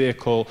a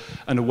vehicle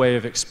and a way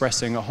of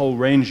expressing a whole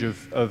range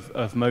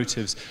of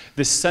motives.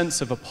 This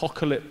sense of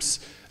apocalypse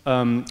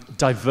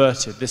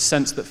diverted, this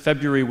sense that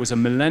February was a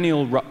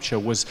millennial rupture,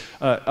 was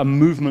a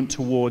movement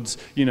towards,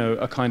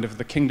 a kind of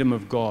the kingdom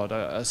of God,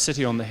 a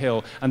city on the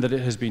hill, and that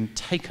it has been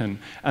taken,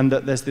 and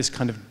that there's this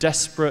kind of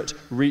desperate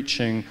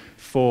reaching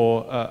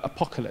for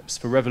apocalypse,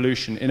 for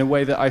revolution, in a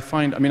way that I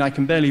find, I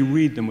can barely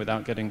read them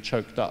without getting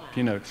choked up,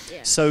 Yeah.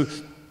 So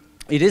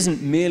it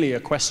isn't merely a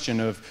question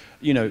of,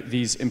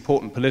 these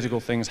important political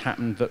things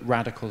happened that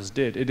radicals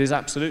did. It is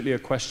absolutely a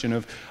question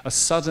of a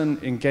sudden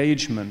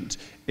engagement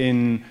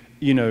in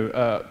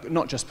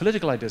not just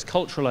political ideas,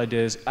 cultural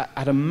ideas,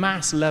 at a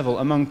mass level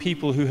among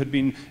people who had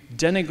been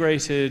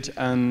denigrated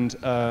and,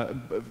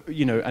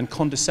 and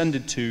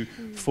condescended to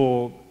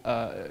for,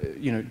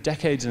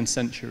 decades and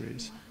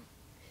centuries.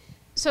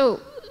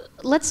 So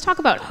let's talk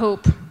about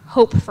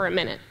hope for a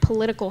minute,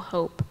 political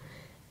hope,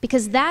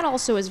 because that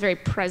also is very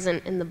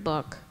present in the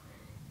book.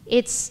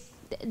 It's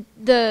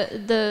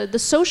the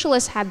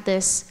socialists had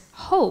this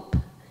hope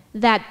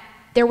that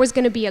there was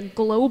going to be a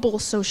global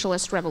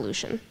socialist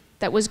revolution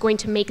that was going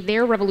to make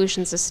their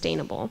revolution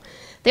sustainable.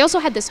 They also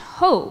had this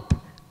hope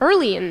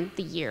early in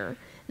the year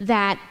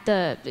that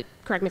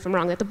correct me if I'm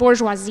wrong, that the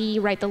bourgeoisie,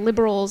 right, the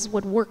liberals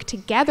would work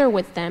together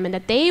with them and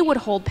that they would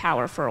hold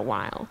power for a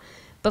while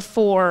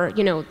before,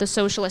 you know, the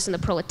socialists and the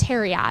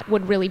proletariat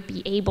would really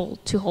be able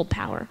to hold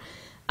power.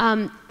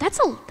 That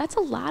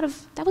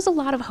was a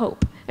lot of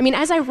hope. I mean,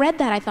 as I read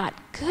that, I thought,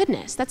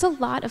 goodness, that's a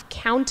lot of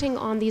counting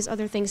on these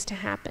other things to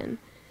happen.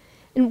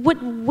 And what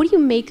do you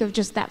make of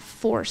just that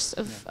force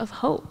of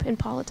hope in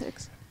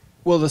politics?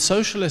 Well, the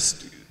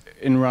socialists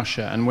in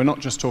Russia, and we're not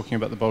just talking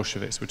about the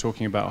Bolsheviks, we're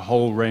talking about a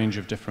whole range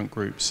of different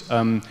groups,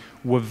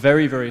 were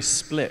very, very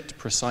split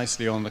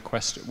precisely on the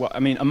question, well, I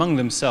mean, among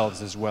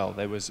themselves as well.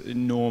 There was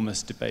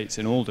enormous debates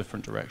in all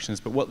different directions,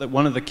 but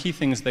one of the key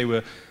things they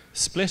were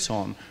split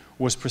on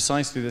was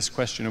precisely this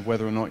question of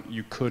whether or not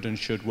you could and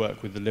should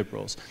work with the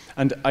liberals.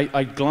 And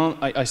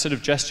I sort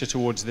of gesture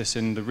towards this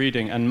in the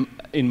reading and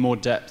in more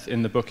depth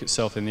in the book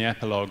itself, in the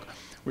epilogue,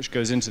 which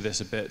goes into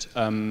this a bit,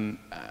 and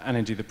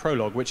indeed the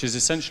prologue, which is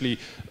essentially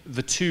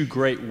the two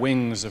great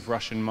wings of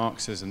Russian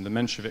Marxism, the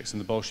Mensheviks and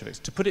the Bolsheviks.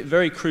 To put it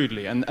very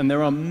crudely, and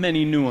there are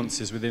many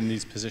nuances within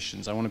these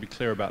positions, I want to be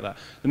clear about that.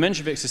 The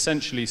Mensheviks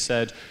essentially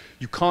said,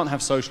 you can't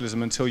have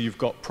socialism until you've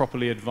got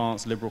properly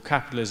advanced liberal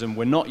capitalism.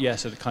 We're not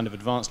yet a kind of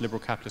advanced liberal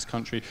capitalist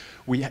country.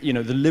 You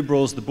know, the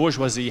liberals, the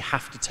bourgeoisie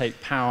have to take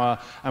power,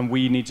 and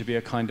we need to be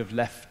a kind of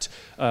left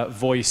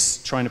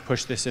voice trying to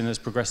push this in as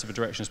progressive a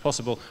direction as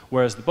possible.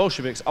 Whereas the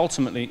Bolsheviks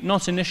ultimately,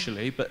 not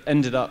initially, but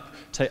ended up,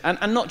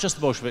 and not just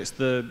the Bolsheviks,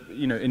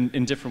 you know,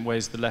 in different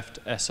ways, the left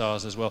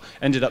SRs as well,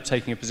 ended up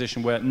taking a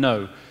position where,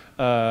 no,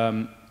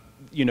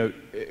 you know,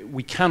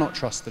 we cannot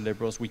trust the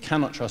liberals, we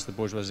cannot trust the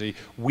bourgeoisie,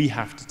 we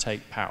have to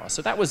take power.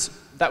 So that was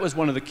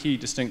one of the key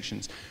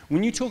distinctions.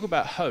 When you talk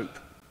about hope,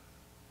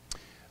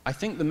 I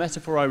think the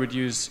metaphor I would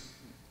use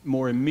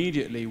more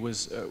immediately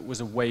was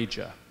a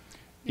wager.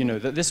 You know,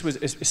 that this was,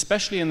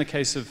 especially in the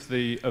case of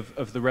the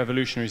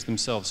revolutionaries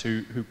themselves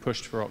who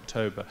pushed for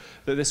October,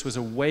 that this was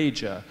a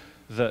wager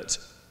that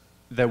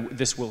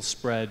this will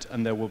spread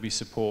and there will be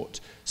support.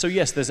 So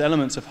yes, there's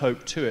elements of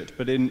hope to it,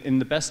 but in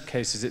the best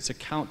cases, it's a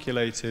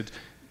calculated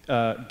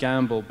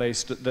gamble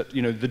based that,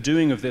 you know, the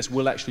doing of this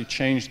will actually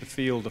change the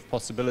field of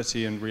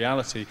possibility and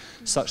reality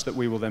such that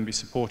we will then be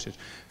supported.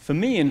 For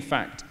me, in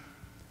fact,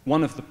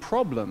 one of the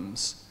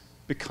problems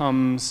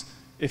becomes,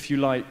 if you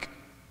like,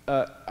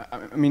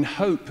 I mean,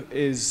 hope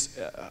is,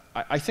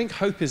 I think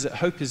hope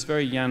is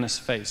very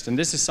Janus-faced, and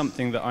this is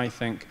something that I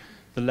think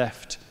the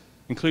left,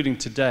 including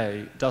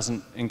today,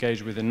 doesn't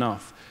engage with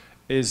enough,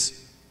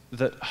 is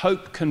that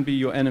hope can be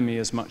your enemy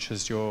as much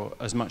as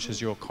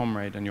your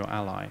comrade and your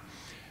ally.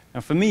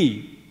 Now, for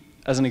me,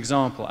 as an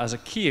example, as a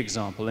key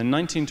example, in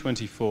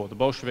 1924, the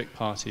Bolshevik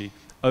Party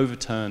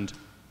overturned,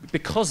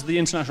 because the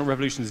international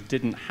revolutions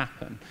didn't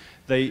happen,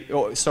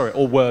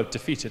 or were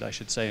defeated, I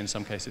should say, in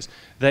some cases,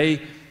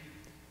 they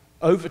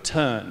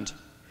overturned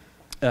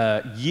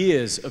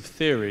years of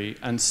theory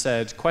and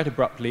said quite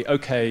abruptly,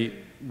 okay,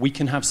 we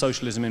can have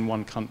socialism in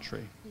one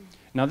country.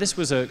 Now, this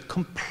was a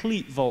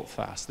complete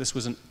volte-face. This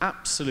was an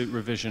absolute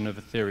revision of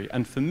a theory.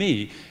 And for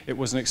me, it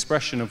was an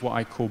expression of what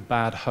I call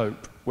bad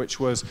hope, which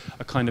was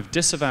a kind of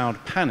disavowed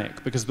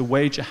panic because the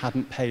wager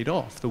hadn't paid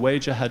off. The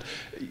wager had,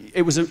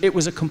 it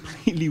was a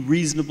completely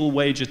reasonable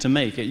wager to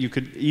make. You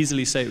could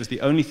easily say it was the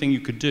only thing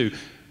you could do.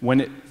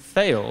 When it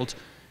failed,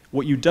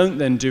 what you don't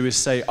then do is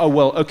say, oh,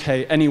 well,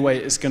 okay, anyway,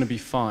 it's going to be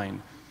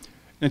fine.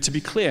 Now, to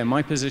be clear,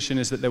 my position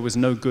is that there was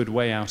no good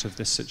way out of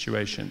this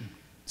situation.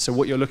 So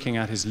what you're looking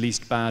at is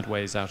least bad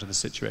ways out of the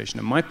situation.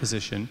 And my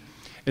position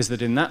is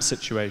that in that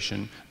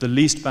situation, the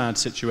least bad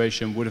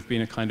situation would have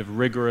been a kind of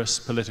rigorous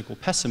political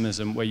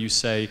pessimism where you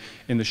say,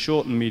 in the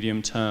short and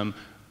medium term,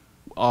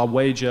 our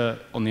wager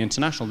on the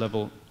international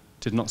level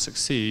did not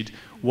succeed.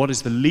 What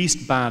is the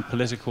least bad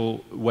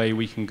political way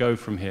we can go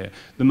from here?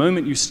 The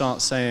moment you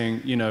start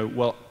saying, you know,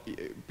 well,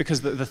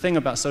 because the thing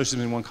about socialism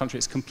in one country,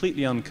 it's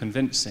completely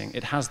unconvincing.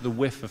 It has the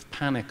whiff of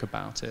panic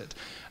about it.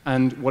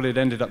 And what it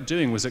ended up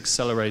doing was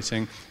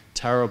accelerating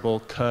terrible,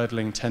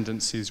 curdling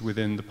tendencies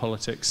within the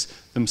politics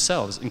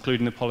themselves,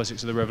 including the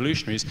politics of the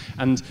revolutionaries.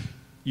 And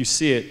you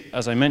see it,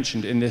 as I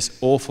mentioned, in this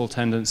awful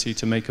tendency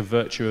to make a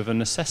virtue of a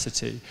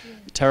necessity.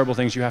 Terrible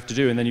things you have to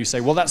do, and then you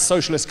say, well, that's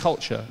socialist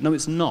culture. No,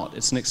 it's not.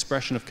 It's an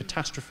expression of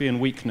catastrophe and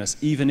weakness,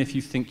 even if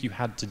you think you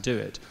had to do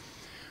it.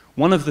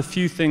 One of the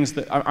few things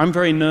that, I'm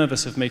very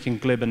nervous of making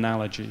glib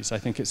analogies. I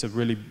think it's a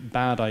really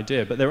bad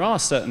idea, but there are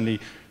certainly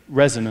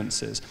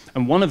resonances.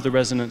 And one of the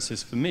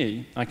resonances for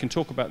me, I can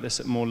talk about this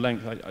at more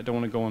length, I don't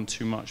want to go on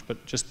too much,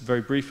 but just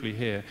very briefly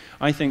here,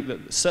 I think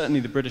that certainly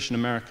the British and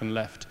American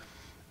left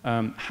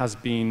has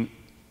been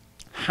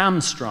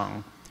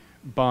hamstrung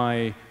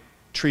by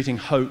treating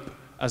hope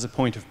as a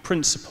point of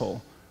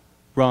principle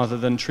rather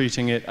than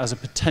treating it as a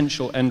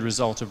potential end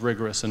result of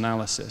rigorous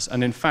analysis.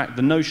 And in fact,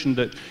 the notion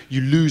that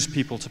you lose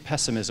people to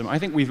pessimism, I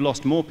think we've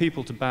lost more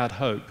people to bad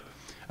hope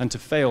and to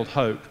failed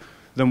hope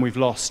than we've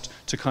lost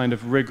to kind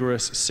of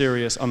rigorous,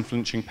 serious,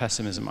 unflinching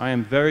pessimism. I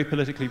am very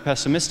politically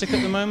pessimistic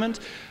at the moment,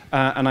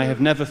 and I have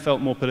never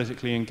felt more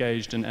politically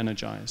engaged and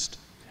energized.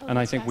 And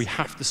I think we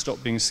have to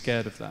stop being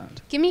scared of that.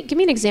 Give me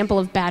an example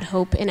of bad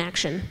hope in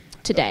action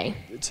today.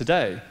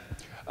 Today?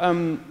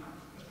 There's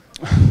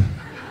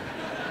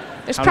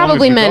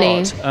probably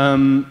many.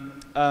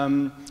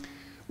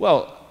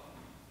 Well,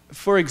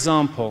 for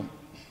example,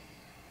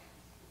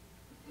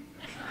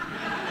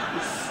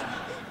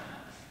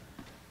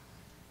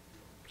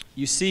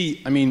 you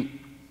see, I mean,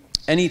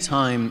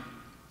 anytime,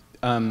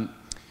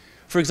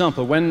 for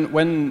example,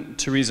 when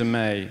Theresa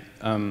May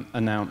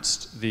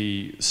announced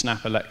the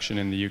snap election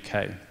in the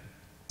UK,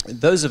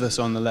 those of us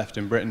on the left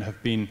in Britain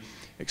have been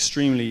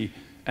extremely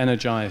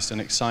energized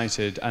and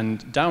excited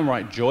and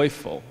downright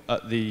joyful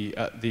at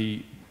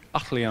the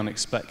utterly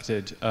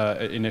unexpected,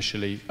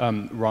 initially,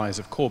 rise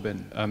of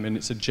Corbyn. And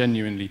it's a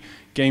genuinely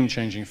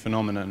game-changing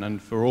phenomenon.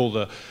 And for all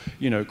the,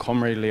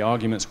 comradely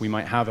arguments we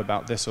might have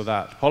about this or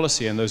that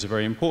policy, and those are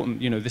very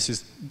important, this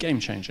is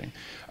game-changing.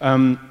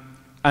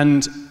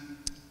 And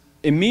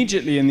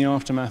immediately in the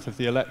aftermath of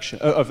the election,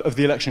 of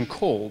the election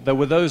call, there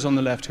were those on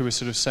the left who were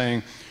sort of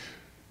saying,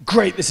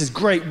 great, this is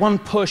great, one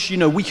push,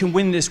 we can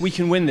win this, we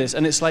can win this.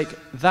 And it's like,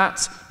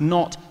 that's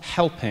not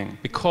helping,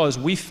 because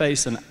we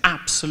face an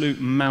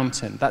absolute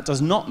mountain. That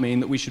does not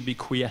mean that we should be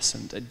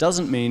quiescent. It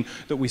doesn't mean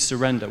that we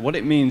surrender. What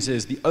it means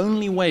is the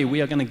only way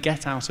we are going to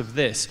get out of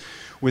this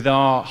with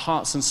our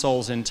hearts and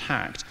souls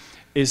intact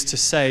is to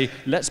say,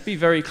 let's be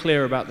very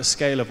clear about the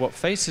scale of what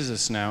faces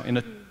us now in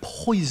a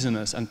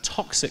poisonous and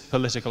toxic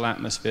political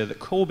atmosphere that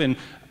Corbyn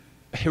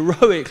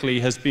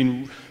heroically has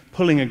been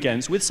pulling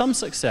against, with some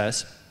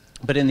success.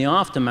 But in the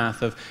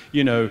aftermath of,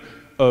 the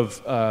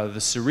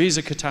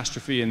Syriza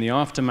catastrophe, in the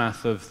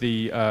aftermath of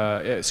the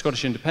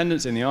Scottish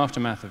independence, in the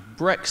aftermath of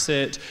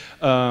Brexit,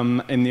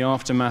 in the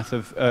aftermath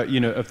of,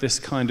 of this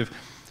kind of,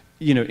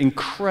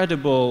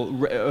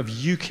 incredible, of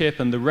UKIP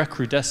and the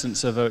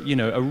recrudescence of a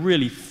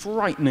really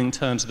frightening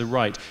turn to the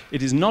right,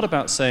 it is not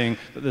about saying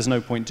that there's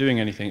no point doing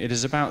anything. It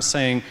is about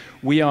saying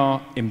we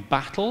are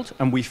embattled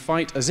and we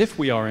fight as if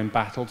we are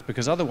embattled,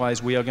 because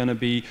otherwise we are going to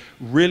be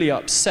really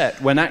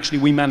upset when actually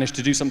we manage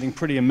to do something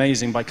pretty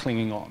amazing by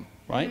clinging on,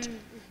 right?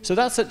 So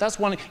that's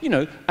one,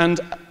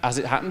 and as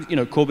it happens,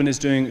 Corbyn is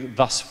doing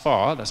thus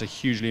far, that's a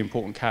hugely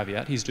important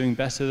caveat, he's doing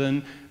better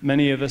than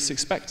many of us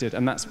expected,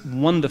 and that's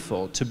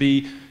wonderful. To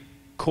be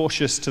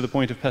cautious to the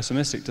point of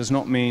pessimistic does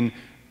not mean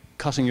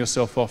cutting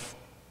yourself off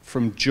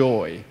from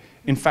joy.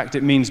 In fact,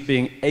 it means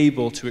being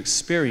able to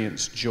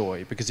experience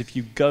joy, because if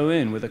you go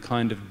in with a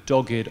kind of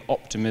dogged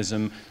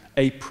optimism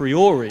a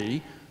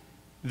priori,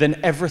 then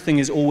everything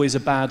is always a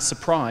bad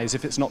surprise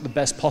if it's not the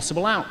best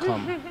possible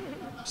outcome.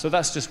 So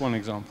that's just one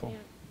example.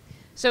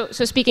 So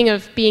speaking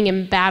of being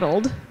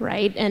embattled,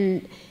 right,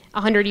 and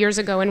 100 years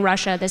ago in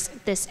Russia,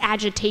 this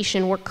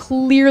agitation, we're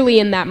clearly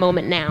in that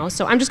moment now.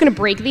 So I'm just going to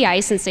break the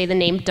ice and say the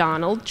name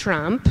Donald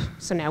Trump.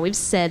 So now we've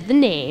said the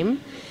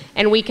name,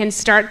 and we can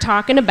start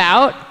talking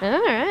about, all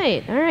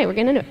right, we're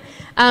going to do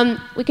it.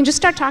 We can just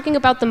start talking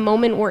about the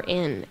moment we're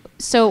in.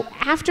 So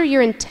after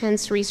your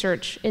intense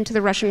research into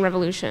the Russian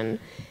Revolution,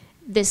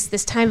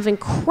 this time of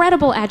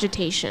incredible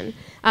agitation,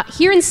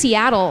 here in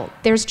Seattle,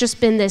 there's just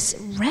been this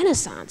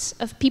renaissance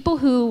of people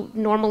who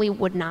normally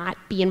would not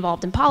be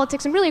involved in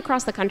politics, and really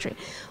across the country.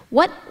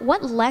 What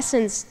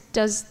lessons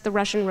does the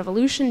Russian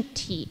Revolution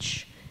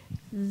teach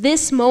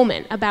this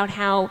moment about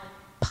how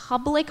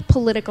public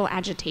political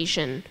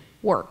agitation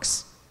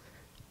works?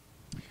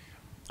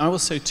 I will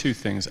say two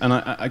things,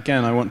 and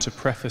again, I want to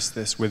preface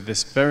this with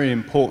this very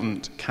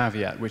important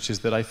caveat, which is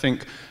that I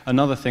think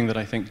another thing that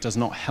I think does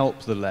not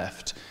help the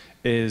left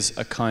is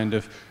a kind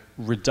of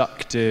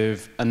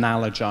reductive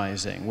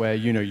analogizing, where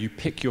you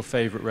pick your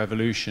favorite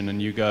revolution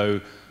and you go,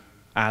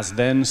 as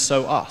then,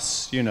 so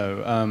us,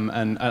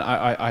 and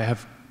I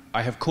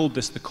have called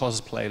this the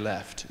cosplay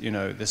left,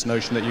 this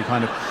notion that you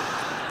kind of...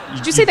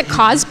 Did you say the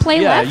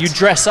cosplay left? Yeah, you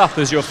dress up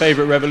as your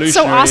favorite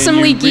revolutionary. So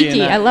awesomely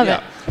geeky, I love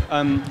it.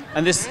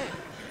 And this...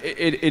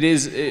 It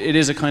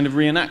is a kind of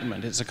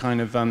reenactment. It's a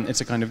kind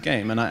of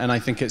game, and I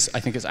think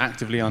it's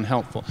actively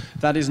unhelpful.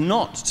 That is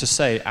not to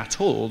say at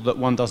all that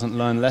one doesn't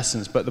learn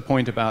lessons, but the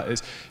point about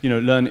is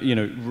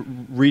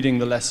reading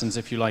the lessons,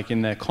 if you like,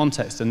 in their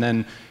context, and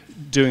then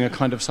doing a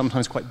kind of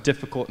sometimes quite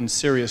difficult and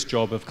serious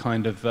job of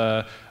kind of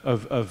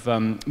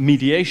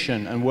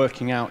mediation and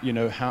working out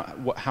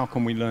how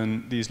can we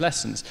learn these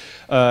lessons.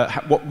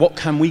 What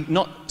can we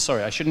not?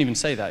 Sorry, I shouldn't even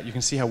say that. You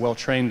can see how well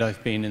trained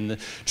I've been in the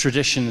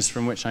traditions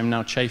from which I'm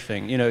now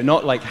chafing.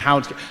 Not like how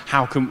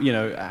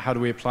do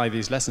we apply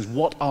these lessons?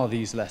 What are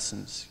these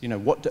lessons?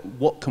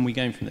 What can we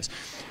gain from this?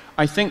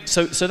 I think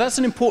so that's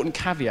an important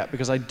caveat,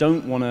 because I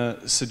don't want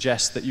to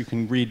suggest that you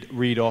can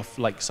read off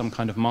like some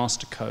kind of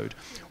master code.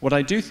 What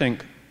I do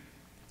think,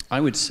 I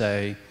would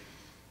say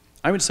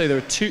there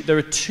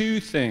are two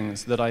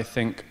things that I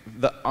think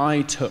that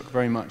I took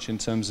very much in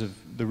terms of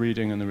the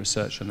reading and the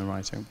research and the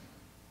writing.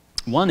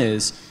 One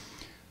is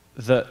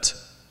that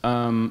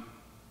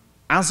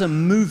as a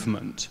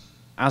movement,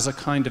 as a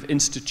kind of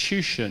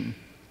institution,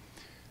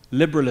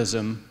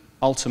 liberalism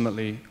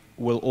ultimately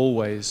will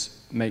always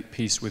make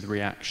peace with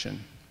reaction.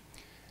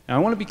 Now, I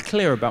want to be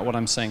clear about what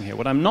I'm saying here.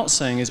 What I'm not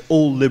saying is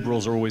all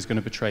liberals are always going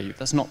to betray you.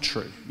 That's not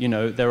true. You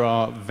know, there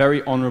are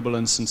very honorable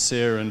and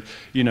sincere and,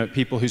 you know,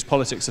 people whose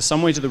politics are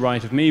some way to the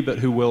right of me, but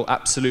who will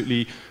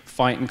absolutely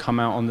fight and come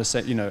out on the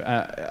set, you know,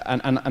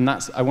 and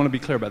that's, I want to be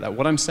clear about that.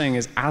 What I'm saying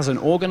is, as an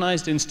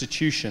organized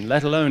institution,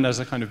 let alone as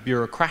a kind of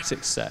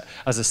bureaucratic set,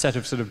 as a set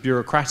of sort of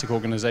bureaucratic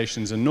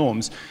organizations and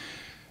norms,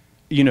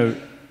 you know,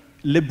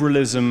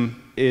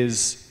 liberalism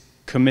is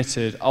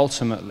committed,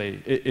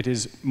 ultimately, it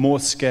is more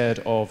scared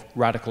of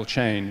radical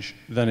change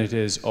than it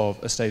is of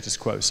a status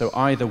quo. So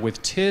either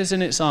with tears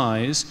in its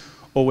eyes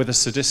or with a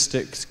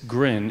sadistic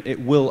grin, it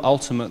will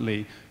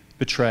ultimately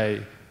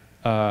betray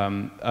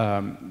the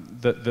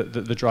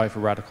drive for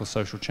radical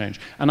social change.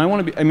 And I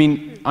want to be, I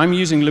mean, I'm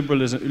using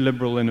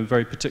liberal in a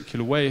very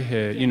particular way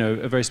here, you know,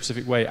 a very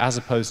specific way, as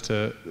opposed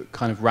to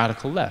kind of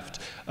radical left,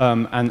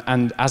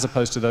 and as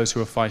opposed to those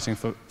who are fighting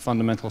for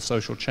fundamental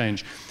social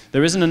change.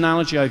 There is an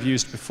analogy I've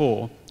used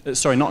before,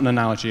 sorry, not an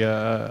analogy,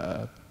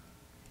 an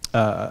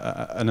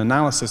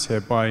analysis here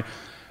by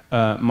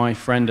my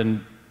friend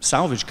and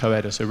Salvage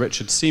co-editor,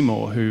 Richard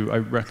Seymour, who I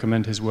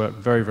recommend his work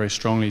very, very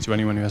strongly to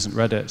anyone who hasn't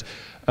read it.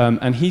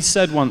 And he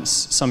said once,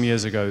 some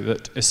years ago,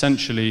 that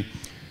essentially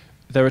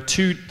there are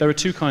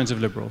two kinds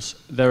of liberals.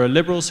 There are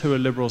liberals who are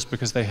liberals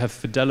because they have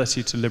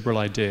fidelity to liberal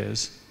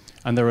ideas,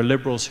 and there are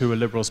liberals who are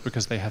liberals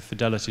because they have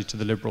fidelity to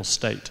the liberal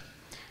state.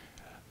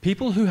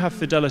 People who have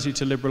fidelity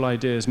to liberal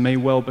ideas may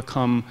well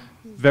become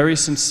very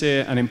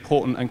sincere and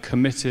important and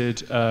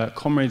committed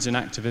comrades in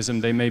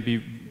activism. They may be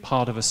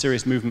part of a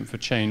serious movement for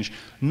change,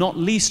 not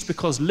least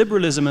because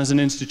liberalism as an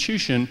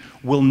institution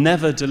will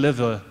never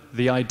deliver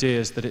the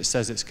ideas that it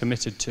says it's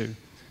committed to.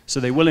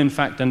 So they will in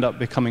fact end up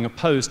becoming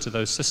opposed to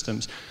those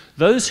systems.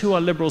 Those who are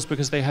liberals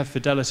because they have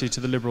fidelity to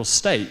the liberal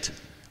state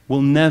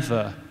will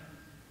never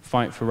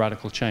fight for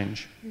radical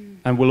change,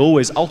 and will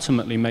always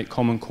ultimately make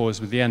common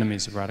cause with the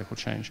enemies of radical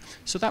change.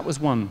 So that was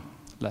one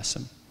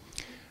lesson.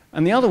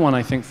 And the other one,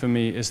 I think, for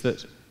me, is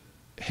that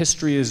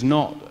history is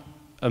not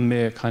a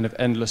mere kind of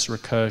endless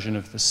recursion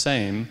of the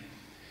same.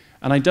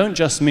 And I don't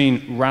just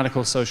mean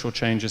radical social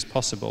change is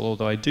possible,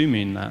 although I do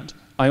mean that.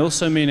 I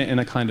also mean it in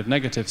a kind of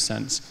negative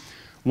sense.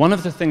 One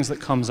of the things that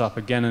comes up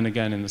again and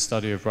again in the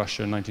study of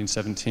Russia in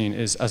 1917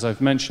 is, as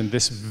I've mentioned,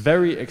 this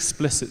very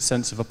explicit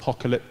sense of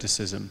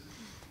apocalypticism.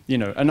 You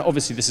know, and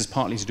obviously this is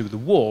partly to do with the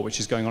war, which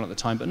is going on at the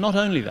time, but not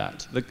only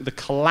that, the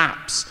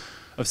collapse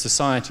of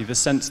society, the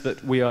sense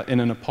that we are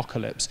in an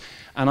apocalypse.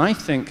 And I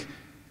think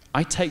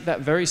I take that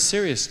very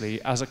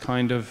seriously as a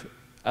kind of,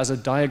 as a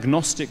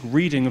diagnostic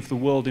reading of the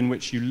world in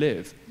which you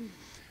live.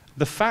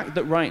 The fact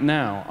that right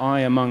now, I,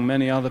 among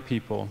many other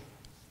people,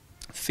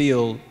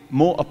 feel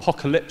more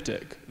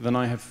apocalyptic than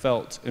I have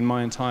felt in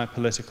my entire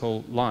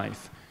political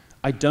life,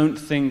 I don't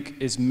think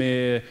is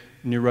mere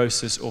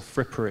neurosis or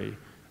frippery.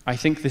 I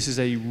think this is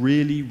a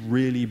really,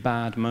 really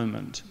bad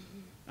moment,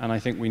 and I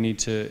think we need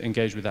to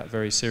engage with that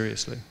very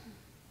seriously.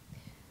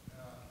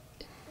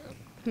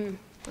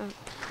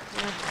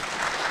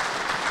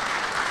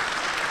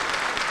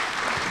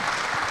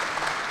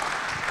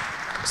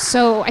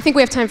 So I think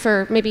we have time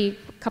for maybe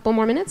a couple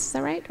more minutes, is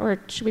that right? Or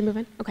should we move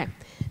in? Okay.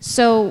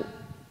 So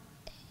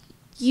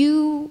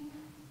you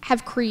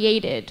have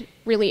created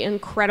really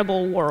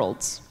incredible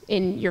worlds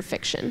in your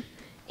fiction.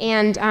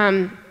 And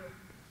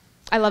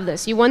I love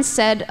this. You once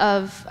said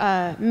of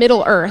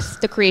Middle-earth,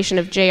 the creation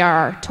of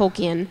J.R.R.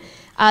 Tolkien,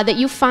 that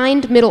you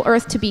find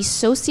Middle-earth to be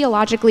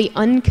sociologically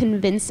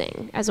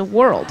unconvincing as a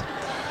world.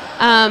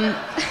 And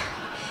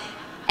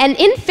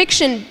in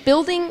fiction,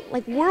 building,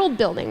 like world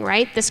building,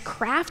 right? This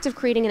craft of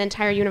creating an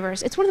entire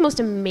universe, it's one of the most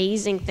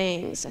amazing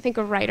things I think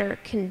a writer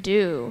can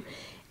do.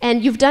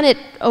 And you've done it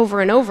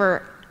over and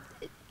over.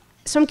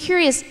 So I'm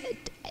curious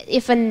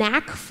if a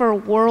knack for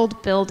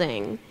world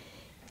building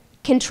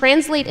can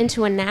translate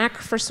into a knack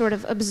for sort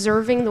of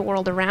observing the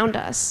world around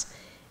us.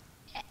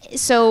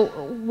 So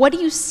what do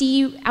you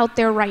see out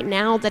there right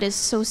now that is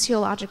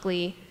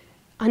sociologically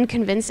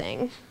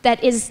unconvincing,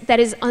 that is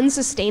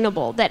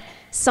unsustainable, that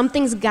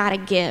something's gotta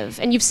give?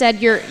 And you've said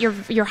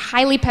you're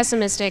highly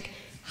pessimistic,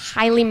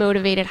 highly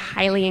motivated,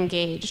 highly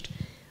engaged.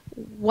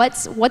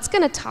 What's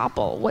gonna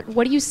topple?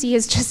 What do you see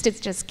as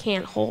it just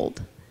can't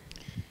hold?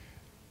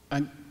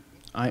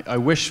 I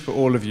wish for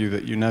all of you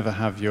that you never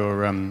have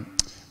your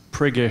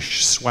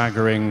priggish,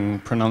 swaggering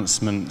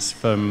pronouncements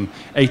from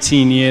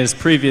 18 years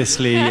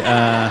previously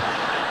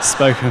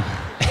spoken.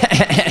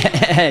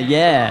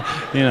 Yeah,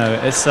 you know,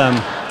 it's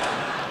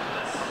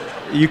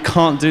you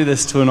can't do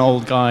this to an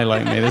old guy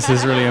like me. This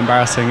is really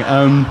embarrassing.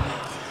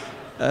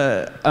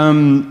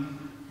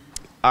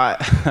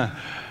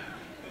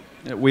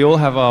 We all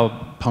have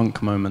our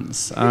punk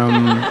moments.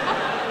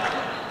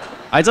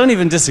 I don't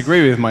even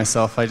disagree with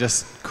myself. I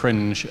just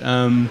cringe.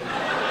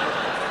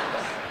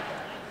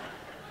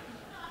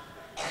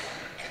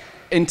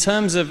 In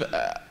terms of,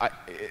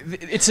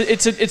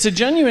 it's a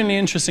genuinely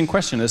interesting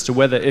question as to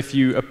whether if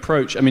you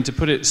approach, I mean, to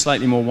put it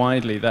slightly more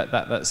widely,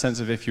 that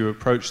sense of if you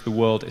approach the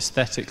world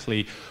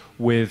aesthetically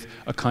with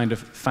a kind of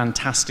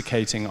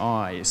fantasticating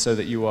eye, so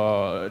that you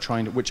are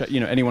trying to, which, you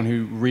know, anyone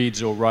who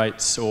reads or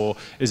writes or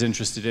is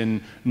interested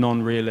in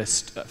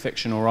non-realist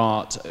fiction or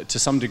art to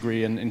some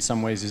degree and in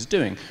some ways is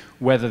doing,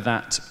 whether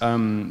that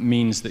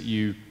means that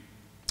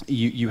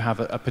you have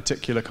a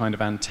particular kind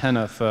of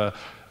antenna for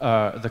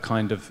the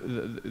kind of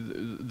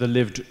the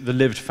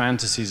lived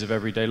fantasies of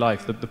everyday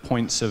life, the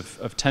points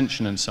of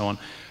tension and so on.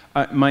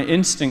 My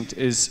instinct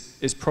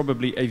is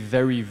probably a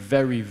very,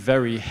 very,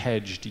 very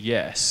hedged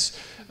yes.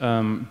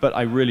 But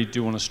I really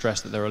do want to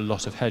stress that there are a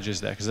lot of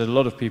hedges there, because there are a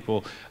lot of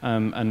people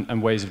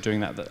and ways of doing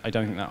that I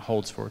don't think that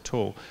holds for at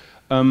all.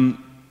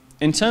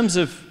 In terms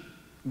of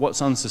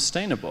what's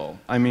unsustainable,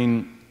 I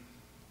mean,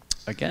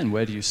 again,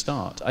 where do you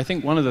start? I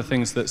think one of the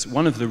things that's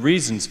one of the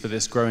reasons for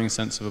this growing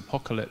sense of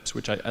apocalypse,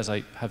 which as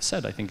I have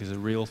said, I think is a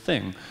real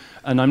thing.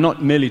 And I'm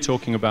not merely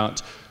talking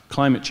about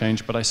climate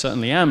change, but I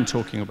certainly am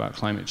talking about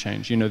climate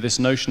change. You know, this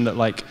notion that,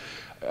 like,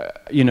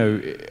 you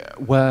know,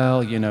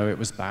 well, you know, it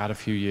was bad a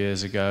few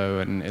years ago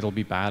and it'll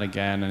be bad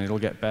again and it'll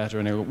get better,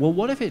 and well,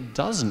 what if it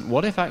doesn't?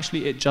 What if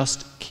actually it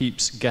just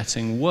keeps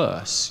getting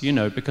worse? You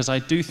know, because I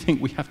do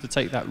think we have to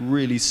take that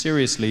really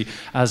seriously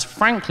as,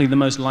 frankly, the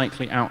most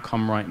likely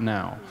outcome right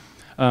now.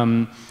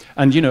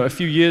 And, you know, a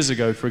few years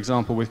ago, for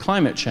example, with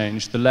climate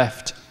change, the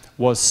left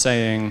was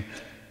saying,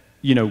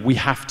 you know, we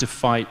have to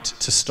fight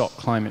to stop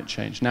climate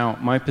change. Now,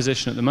 my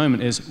position at the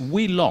moment is,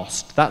 we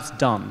lost, that's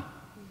done,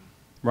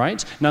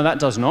 right? Now, that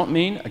does not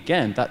mean,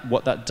 again,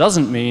 what that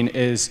doesn't mean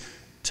is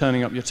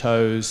turning up your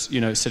toes,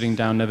 you know, sitting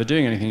down, never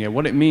doing anything here.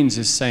 What it means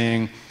is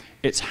saying,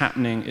 it's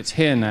happening, it's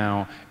here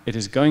now, it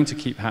is going to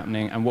keep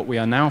happening, and what we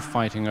are now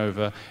fighting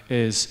over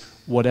is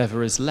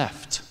whatever is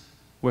left.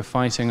 We're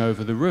fighting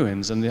over the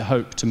ruins and the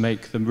hope to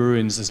make the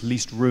ruins as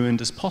least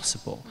ruined as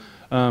possible.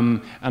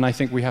 And I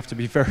think we have to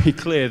be very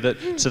clear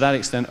that, to that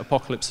extent,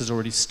 apocalypse has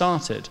already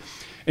started.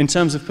 In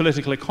terms of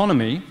political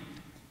economy,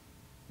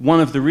 one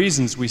of the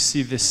reasons we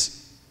see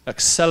this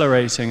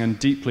accelerating and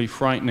deeply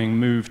frightening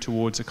move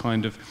towards a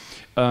kind of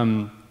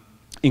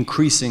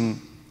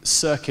increasing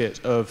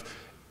circuit of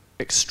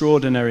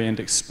extraordinary and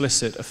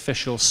explicit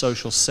official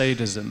social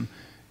sadism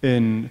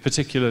in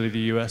particularly the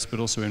US, but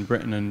also in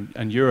Britain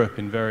and Europe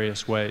in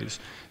various ways,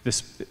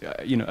 this,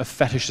 you know, a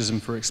fetishism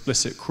for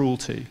explicit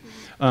cruelty,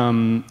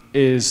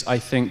 is, I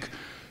think,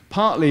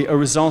 partly a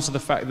result of the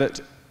fact that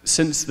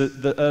since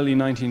the early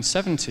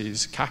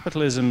 1970s,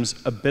 capitalism's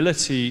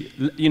ability,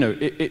 you know,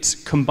 its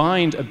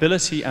combined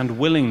ability and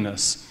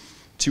willingness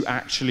to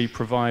actually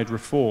provide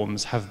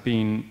reforms have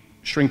been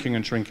shrinking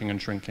and shrinking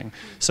and shrinking.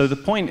 So the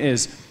point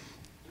is,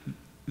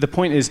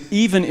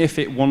 even if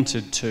it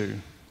wanted to,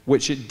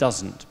 which it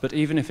doesn't, but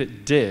even if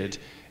it did,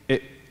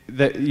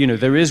 you know,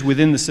 there is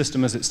within the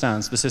system as it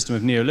stands, the system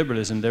of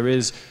neoliberalism, there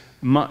is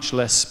much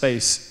less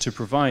space to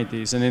provide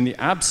these. And in the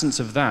absence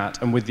of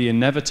that, and with the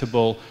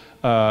inevitable,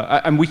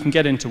 and we can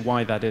get into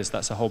why that is,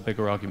 that's a whole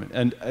bigger argument.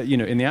 And, you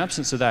know, in the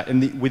absence of that,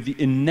 with the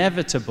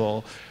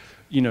inevitable,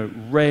 you know,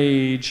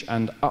 rage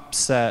and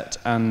upset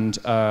and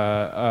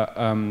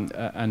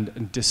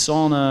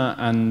dishonor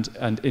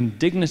and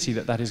indignity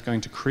that is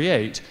going to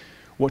create,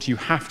 what you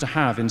have to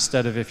have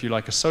instead of, if you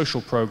like, a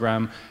social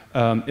program,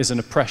 is an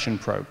oppression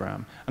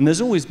program. And there's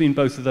always been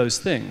both of those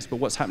things, but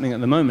what's happening at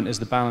the moment is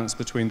the balance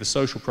between the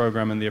social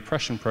program and the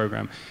oppression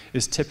program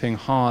is tipping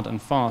hard and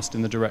fast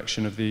in the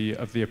direction of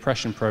the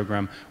oppression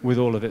program, with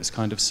all of its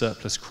kind of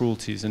surplus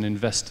cruelties and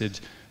invested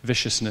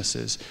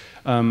viciousnesses.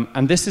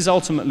 And this is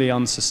ultimately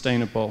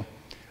unsustainable,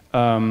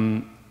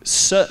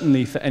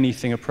 certainly for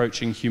anything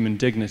approaching human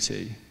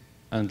dignity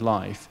and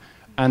life.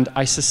 And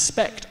I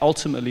suspect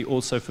ultimately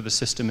also for the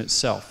system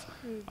itself.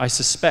 I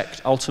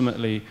suspect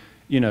ultimately,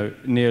 you know,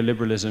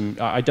 neoliberalism,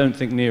 I don't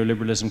think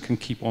neoliberalism can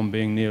keep on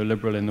being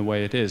neoliberal in the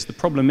way it is. The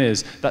problem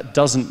is that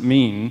doesn't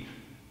mean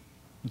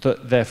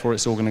that therefore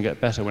it's all going to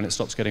get better when it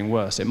stops getting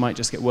worse. It might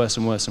just get worse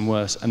and worse and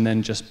worse and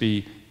then just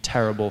be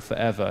terrible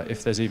forever,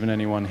 if there's even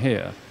anyone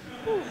here.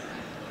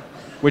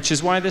 Which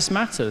is why this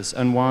matters,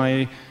 and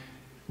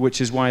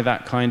which is why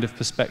that kind of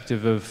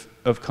perspective of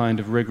kind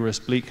of rigorous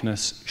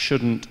bleakness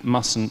shouldn't,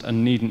 mustn't,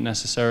 and needn't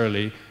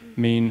necessarily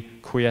mean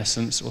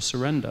quiescence or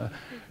surrender.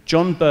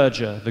 John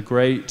Berger, the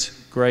great,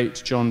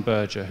 great John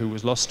Berger, who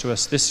was lost to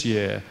us this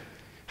year,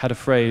 had a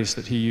phrase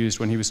that he used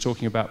when he was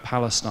talking about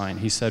Palestine.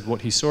 He said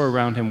what he saw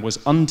around him was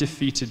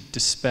undefeated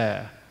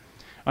despair.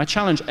 I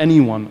challenge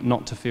anyone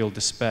not to feel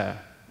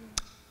despair,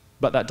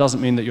 but that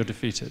doesn't mean that you're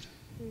defeated.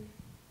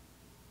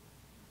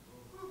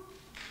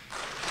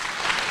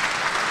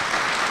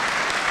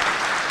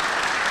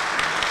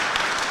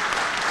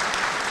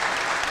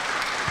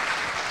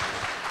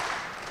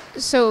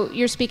 So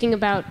you're speaking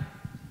about,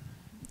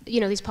 you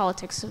know, these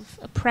politics of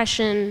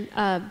oppression,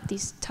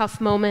 these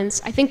tough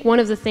moments. I think one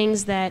of the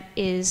things that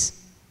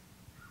is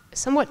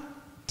somewhat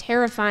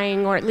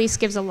terrifying, or at least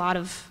gives a lot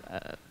of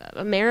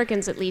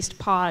Americans at least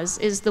pause,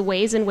 is the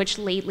ways in which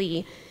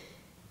lately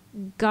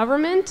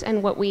government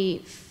and what we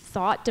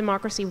thought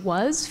democracy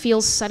was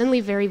feels suddenly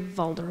very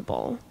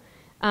vulnerable,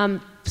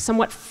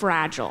 somewhat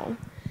fragile.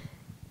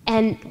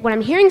 And what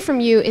I'm hearing from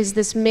you is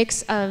this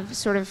mix of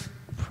sort of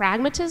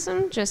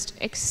pragmatism, just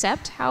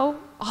accept how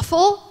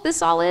awful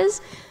this all is,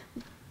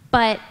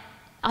 but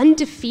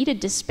undefeated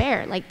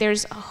despair. Like,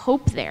 there's a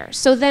hope there.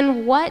 So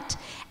then what,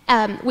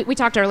 we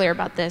talked earlier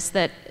about this,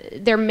 that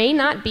there may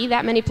not be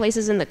that many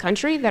places in the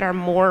country that are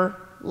more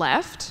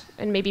left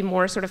and maybe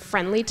more sort of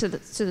friendly to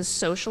the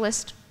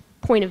socialist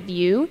point of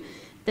view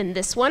than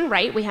this one,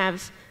 right? We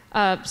have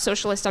a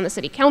socialist on the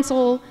city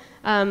council.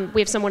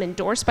 We have someone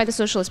endorsed by the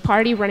Socialist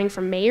Party running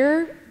for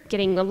mayor,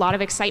 getting a lot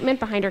of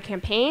excitement behind her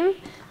campaign,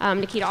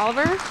 Nikita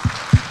Oliver.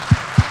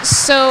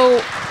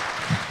 So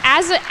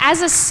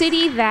as a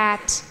city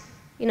that,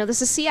 you know,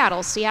 this is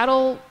Seattle.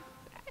 Seattle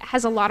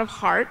has a lot of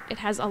heart. It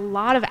has a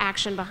lot of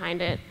action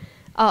behind it,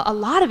 a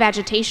lot of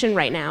agitation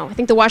right now. I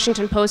think the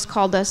Washington Post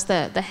called us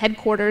the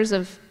headquarters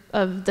of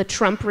the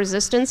Trump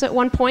resistance at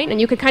one point, and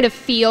you could kind of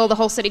feel the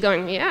whole city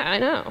going, yeah, I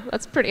know,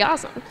 that's pretty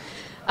awesome.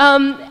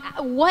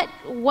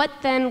 What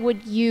then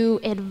would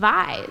you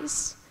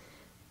advise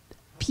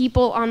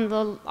people on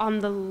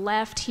the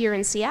left here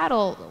in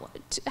Seattle?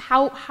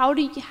 How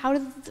do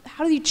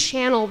you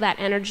channel that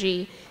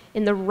energy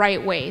in the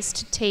right ways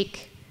to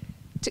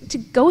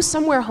go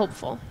somewhere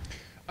hopeful?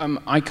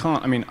 I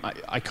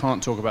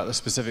can't talk about the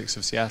specifics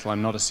of Seattle.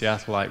 I'm not a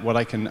Seattleite. What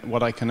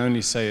I can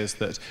only say is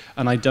that,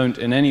 and I don't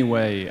in any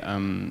way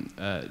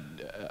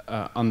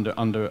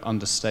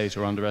understate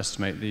or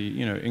underestimate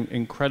the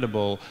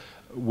incredible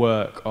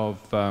work of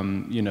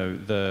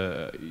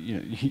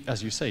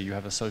as you say, you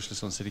have a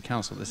socialist on city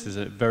council. This is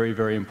a very,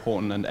 very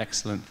important and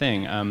excellent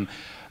thing.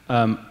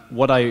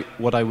 What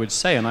I would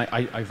say, and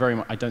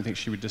I don't think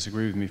she would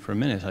disagree with me for a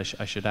minute,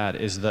 I should add,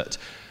 is that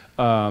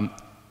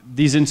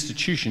these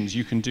institutions,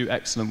 you can do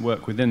excellent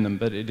work within them,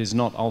 but it is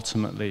not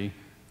ultimately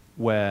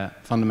where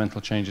fundamental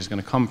change is going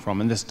to come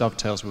from. And this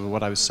dovetails with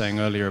what I was saying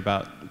earlier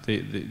about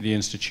the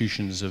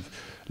institutions of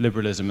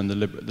liberalism and the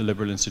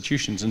liberal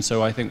institutions. And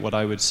so I think what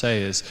I would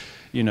say is,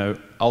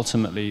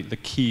 ultimately the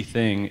key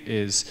thing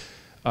is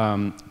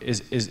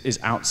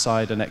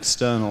outside and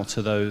external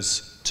to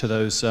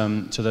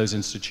those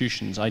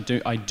institutions.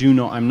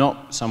 I'm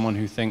not someone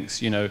who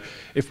thinks,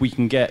 if we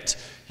can get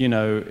a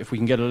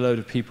load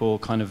of people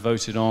kind of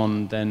voted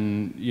on,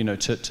 then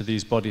to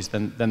these bodies,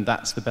 then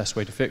that's the best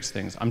way to fix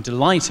things. I'm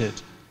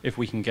delighted if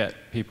we can get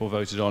people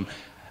voted on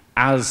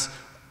as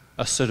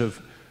a sort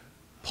of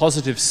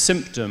positive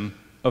symptom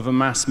of a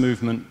mass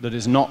movement that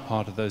is not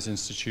part of those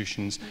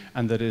institutions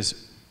and that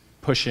is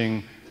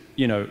pushing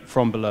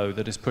from below,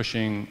 that is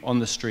pushing on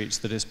the streets,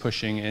 that is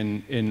pushing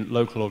in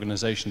local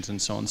organizations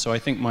and so on. So I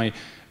think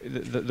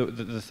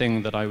the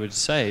thing that I would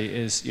say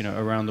is,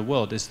 around the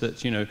world is that,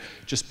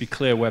 just be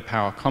clear where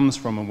power comes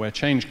from and where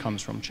change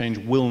comes from. Change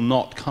will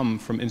not come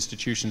from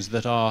institutions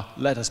that are,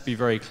 let us be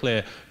very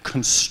clear,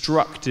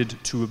 constructed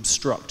to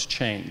obstruct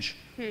change.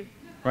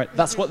 Right?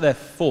 That's what they're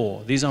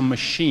for. These are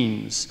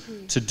machines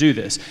to do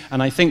this.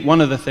 And I think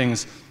one of the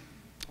things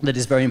that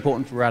is very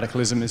important for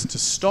radicalism is to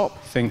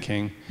stop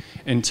thinking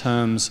in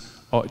terms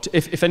of,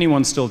 if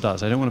anyone still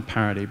does, I don't want to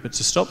parody, but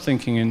to stop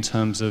thinking in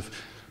terms of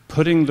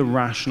putting the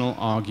rational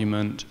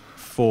argument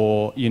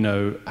for,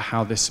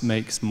 how this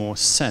makes more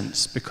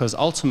sense. Because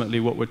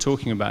ultimately what we're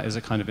talking about is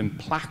a kind of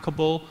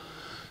implacable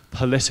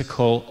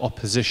political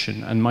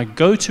opposition. And my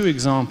go-to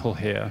example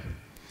here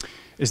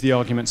is the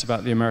arguments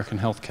about the American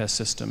healthcare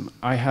system.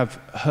 I have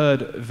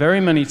heard very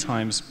many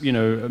times,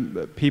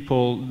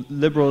 people,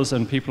 liberals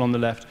and people on the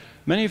left,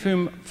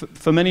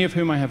 for many of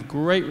whom I have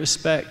great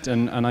respect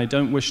and I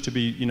don't wish to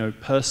be,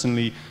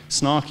 personally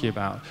snarky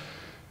about,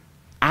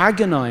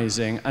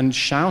 agonizing and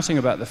shouting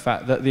about the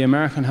fact that the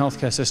American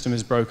healthcare system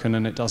is broken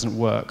and it doesn't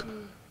work.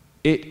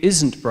 It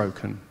isn't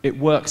broken. It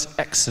works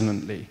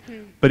excellently.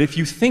 But if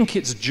you think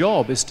its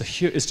job is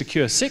to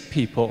cure sick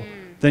people,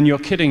 then you're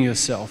kidding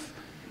yourself.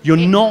 You're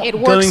not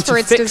going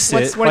to fix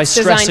it by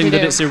stressing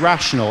that it's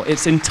irrational.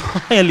 It's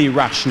entirely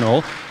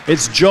rational.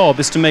 Its job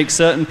is to make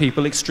certain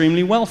people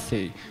extremely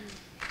wealthy,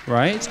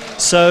 right?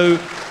 So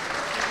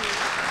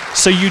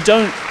you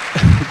don't.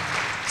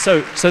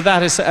 So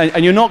that is,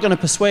 and you're not going to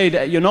persuade.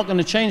 You're not going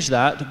to change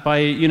that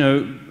by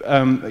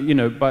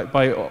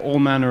by all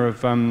manner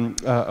of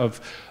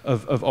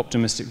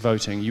optimistic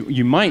voting.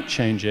 You might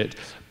change it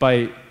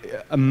by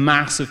a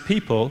mass of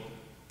people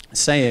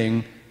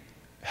saying,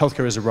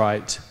 healthcare is a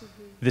right.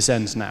 This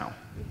ends now.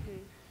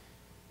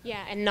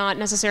 Yeah, and not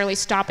necessarily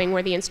stopping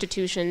where the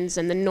institutions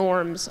and the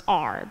norms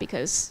are,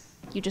 because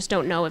you just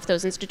don't know if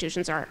those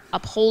institutions are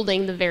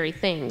upholding the very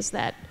things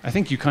that... I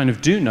think you kind of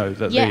do know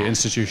that the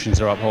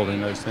institutions are upholding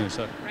those things.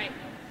 So. Right.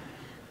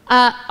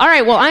 All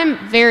right, well,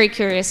 I'm very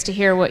curious to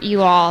hear what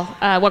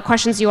what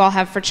questions you all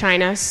have for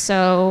China,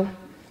 so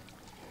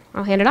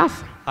I'll hand it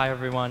off. Hi,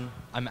 everyone.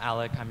 I'm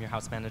Alec. I'm your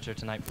house manager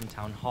tonight from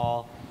Town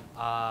Hall.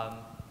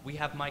 We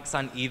have mics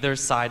on either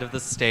side of the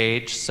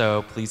stage,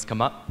 so please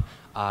come up,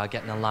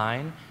 get in a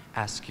line,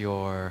 ask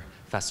your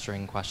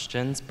festering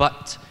questions.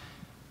 But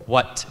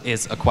what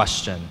is a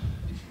question?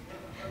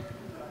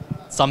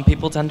 Some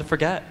people tend to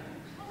forget.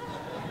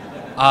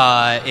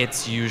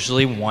 It's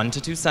usually 1 to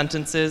 2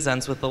 sentences,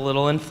 ends with a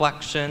little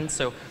inflection,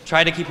 so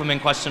try to keep them in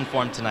question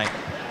form tonight.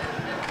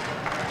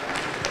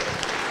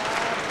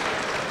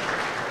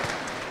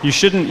 You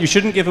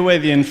shouldn't give away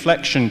the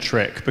inflection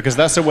trick, because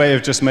that's a way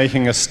of just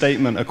making a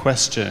statement a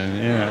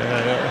question.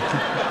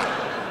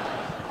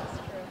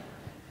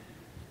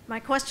 My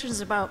question is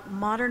about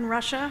modern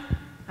Russia.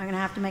 I'm going to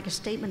have to make a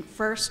statement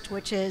first,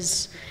 which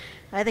is,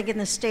 I think in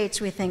the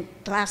States we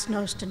think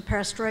glasnost and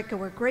perestroika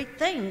were great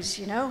things,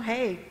 you know,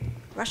 hey,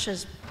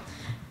 Russia's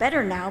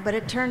better now, but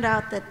it turned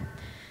out that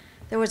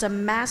there was a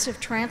massive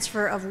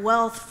transfer of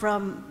wealth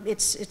from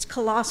its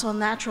colossal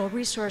natural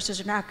resources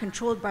are now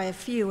controlled by a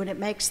few, and it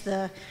makes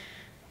the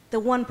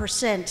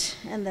 1%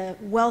 and the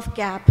wealth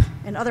gap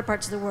in other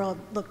parts of the world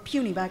look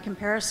puny by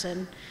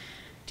comparison.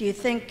 Do you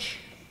think,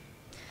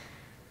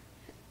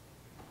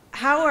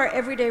 how are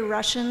everyday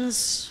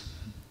Russians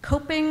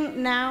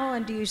coping now,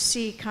 and do you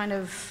see kind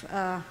of,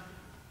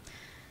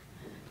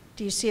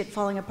 do you see it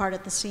falling apart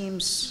at the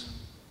seams?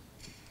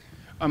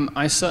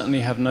 I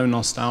certainly have no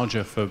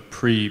nostalgia for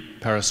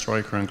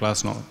pre-perestroika and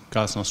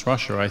glasnost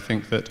Russia. I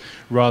think that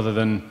rather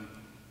than,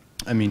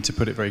 I mean, to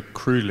put it very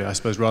crudely, I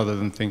suppose, rather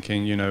than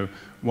thinking, you know,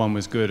 one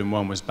was good and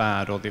one was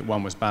bad, or that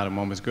one was bad and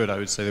one was good, I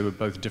would say they were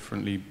both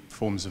differently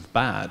forms of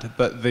bad.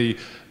 But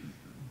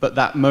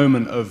that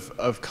moment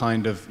of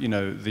kind of, you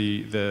know,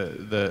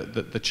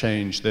 the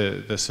change,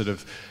 the sort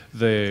of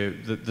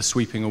the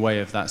sweeping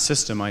away of that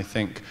system, I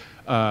think,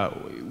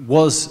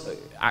 was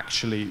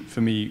actually,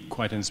 for me,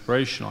 quite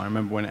inspirational. I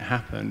remember when it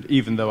happened,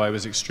 even though I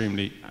was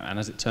extremely, and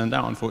as it turned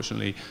out,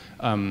 unfortunately,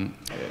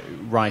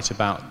 right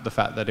about the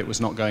fact that it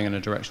was not going in a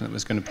direction that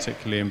was going to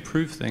particularly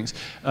improve things.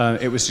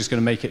 It was just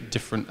going to make it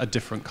a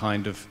different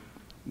kind of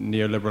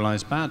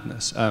neoliberalized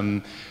badness.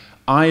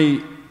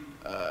 I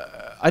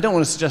don't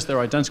want to suggest they're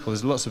identical.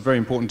 There's lots of very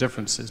important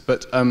differences,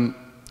 but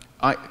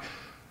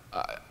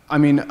I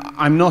mean,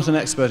 I'm not an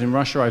expert in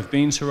Russia. I've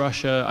been to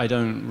Russia. I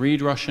don't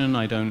read Russian.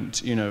 I don't,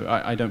 you know,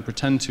 I don't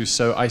pretend to.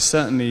 So I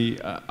certainly,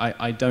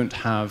 I don't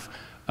have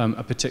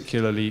a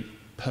particularly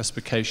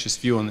perspicacious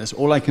view on this.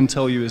 All I can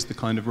tell you is the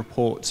kind of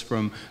reports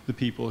from the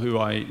people who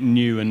I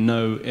knew and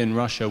know in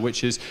Russia,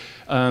 which is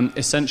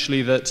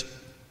essentially that,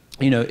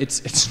 you know,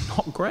 it's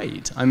not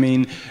great. I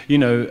mean, you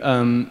know,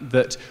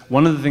 that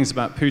one of the things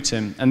about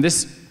Putin, and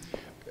this,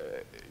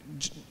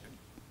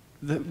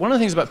 one of the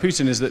things about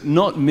Putin is that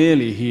not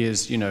merely he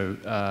is, you know,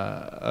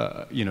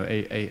 a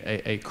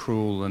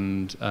cruel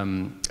and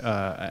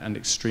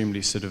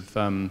extremely sort of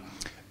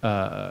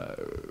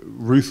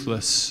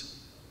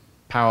ruthless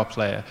power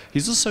player.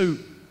 He's also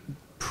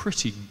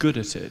pretty good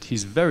at it.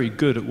 He's very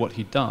good at what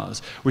he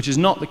does, which is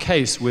not the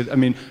case with, I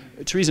mean,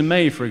 Theresa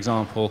May, for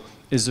example,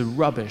 is a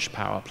rubbish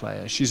power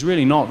player. She's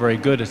really not very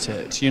good at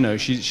it. You know,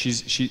 so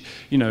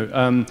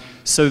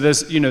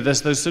there's, you know,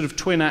 there's those sort of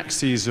twin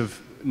axes of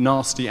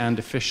nasty and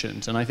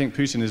efficient, and I think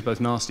Putin is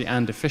both nasty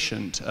and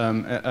efficient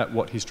at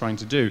what he's trying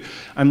to do.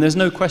 And there's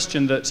no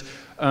question that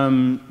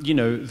you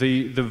know,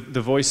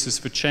 the voices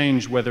for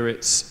change, whether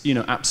it's, you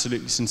know,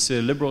 absolutely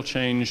sincere liberal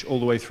change all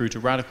the way through to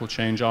radical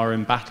change, are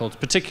embattled.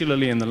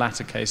 Particularly in the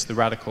latter case, the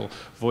radical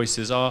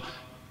voices are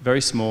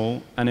very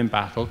small and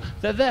embattled.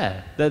 They're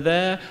there,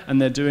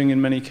 and they're doing in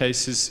many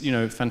cases, you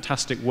know,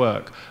 fantastic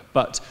work.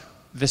 But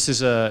this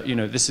is a, you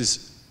know, this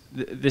is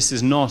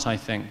not, I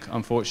think,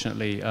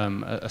 unfortunately,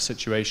 a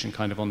situation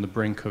kind of on the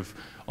brink of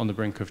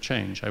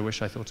change. I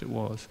wish I thought it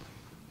was.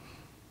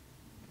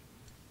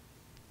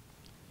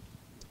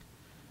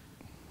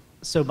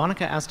 So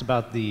Monica asked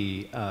about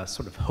the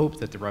sort of hope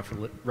that the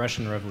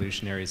Russian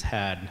revolutionaries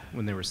had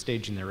when they were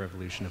staging their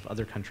revolution of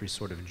other countries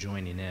sort of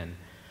joining in.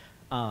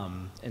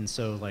 And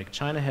so, like,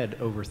 China had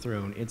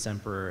overthrown its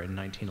emperor in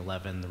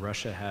 1911.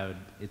 Russia had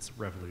its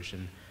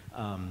revolution.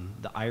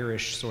 The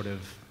Irish sort of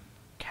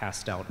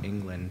cast out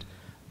England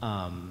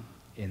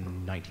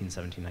in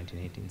 1917,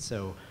 1918.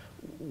 So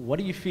what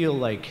do you feel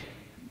like,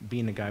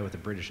 being a guy with a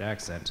British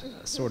accent,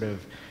 sort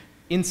of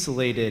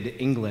insulated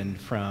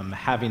England from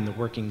having the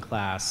working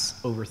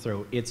class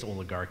overthrow its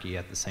oligarchy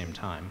at the same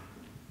time?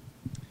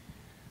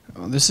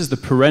 Well, this is the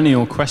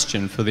perennial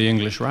question for the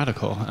English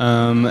radical.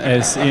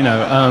 As you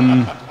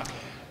know,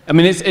 I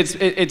mean,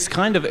 it's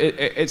kind of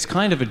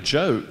a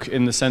joke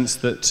in the sense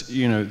that,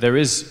 you know, there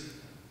is.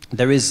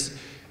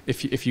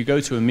 If you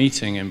go to a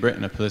meeting in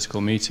Britain, a political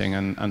meeting,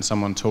 and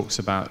someone talks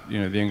about, you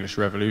know, the English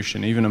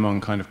Revolution, even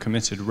among kind of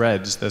committed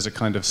Reds, there's a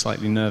kind of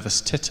slightly nervous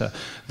titter.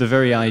 The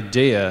very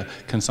idea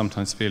can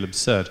sometimes feel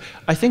absurd.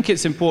 I think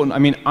it's important. I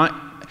mean,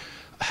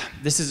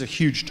 this is a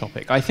huge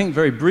topic. I think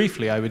very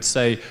briefly I would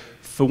say,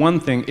 for one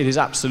thing, it is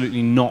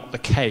absolutely not the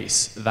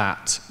case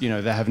that, you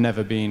know, there have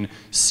never been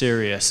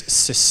serious,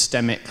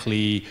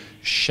 systemically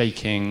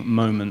shaking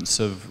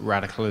moments of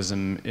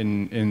radicalism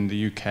in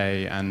the UK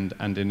and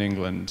in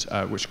England,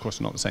 which of course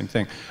are not the same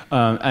thing.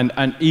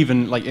 And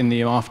even like in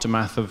the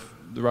aftermath of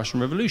the Russian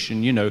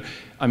Revolution, you know,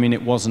 I mean,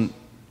 it wasn't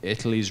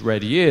Italy's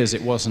red years,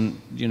 it wasn't,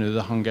 you know,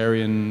 the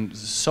Hungarian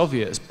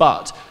Soviets,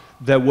 but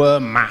there were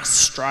mass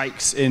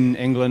strikes in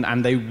England,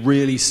 and they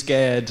really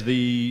scared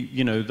the,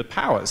 you know, the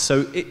powers.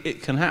 So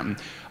it can happen.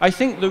 I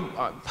think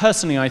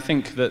personally, I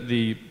think that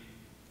the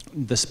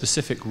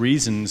specific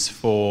reasons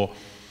for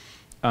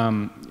I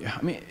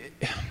mean,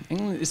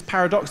 England is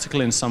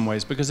paradoxical in some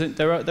ways because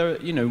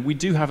we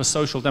do have a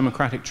social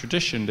democratic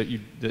tradition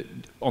that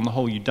on the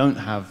whole you don't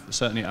have,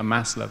 certainly at a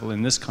mass level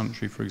in this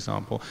country, for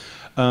example.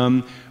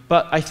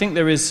 But I think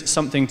there is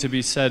something to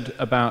be said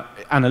about,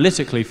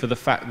 analytically, for the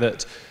fact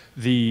that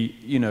the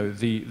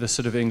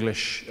sort of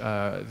English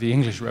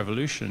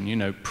Revolution,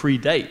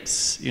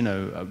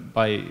 predates,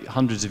 by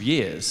hundreds of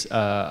years,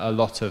 a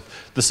lot of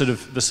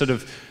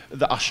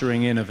the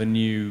ushering in of a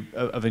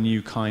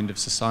new kind of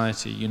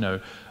society, in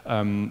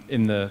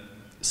the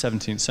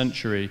 17th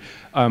century,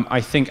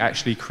 I think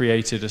actually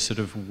created a sort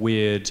of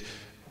weird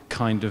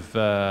kind of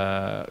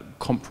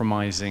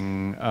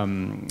compromising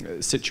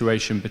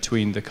situation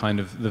between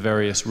the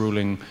various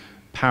ruling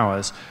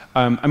powers.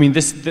 I mean,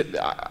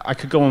 I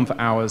could go on for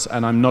hours,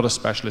 and I'm not a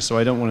specialist, so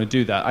I don't want to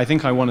do that. I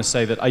think I want to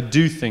say that I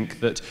do think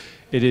that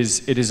it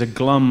is a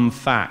glum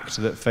fact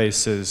that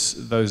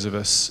faces those of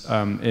us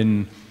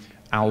in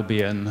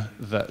Albion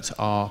that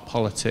our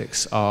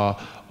politics are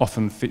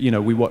often,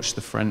 we watch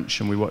the French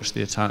and we watch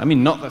the Italian. I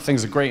mean, not that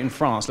things are great in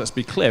France, let's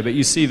be clear, but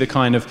you see the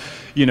kind of,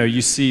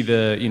 you see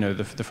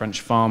the French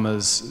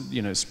farmers,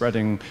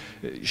 spreading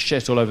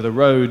shit all over the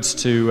roads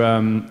to, I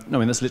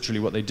mean, that's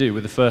literally what they do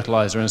with the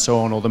fertilizer and so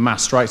on, or the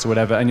mass strikes or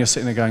whatever, and you're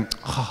sitting there going,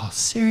 oh,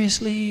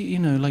 seriously?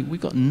 Like, we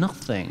got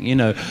nothing,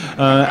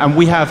 and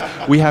we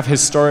have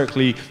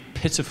historically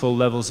pitiful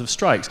levels of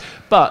strikes.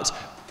 But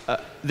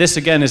this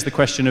again is the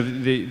question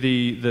of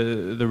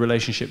the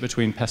relationship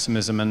between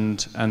pessimism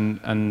and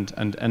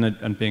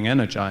being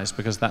energized,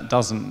 because that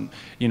doesn't,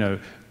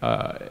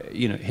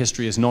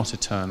 history is not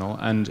eternal.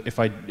 And if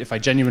I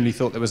genuinely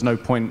thought there was no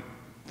point,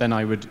 then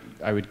I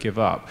would give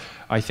up.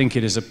 I think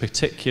it is a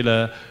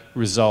particular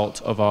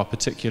result of our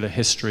particular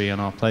history and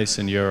our place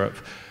in Europe,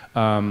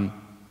 and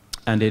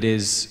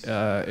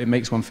it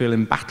makes one feel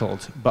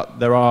embattled. But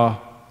there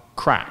are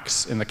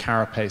cracks in the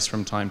carapace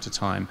from time to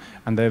time,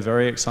 and they're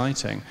very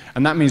exciting.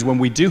 And that means when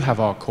we do have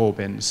our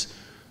Corbyns,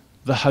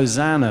 the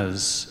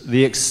hosannas,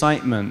 the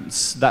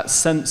excitements, that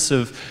sense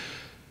of,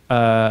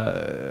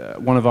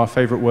 one of our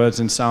favorite words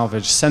in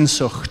salvage,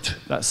 Sehnsucht,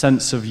 that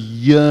sense of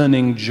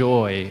yearning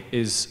joy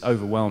is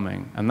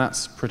overwhelming, and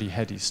that's pretty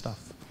heady stuff.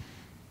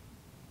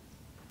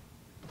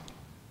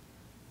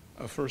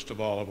 First of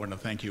all, I want to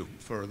thank you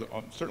for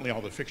certainly all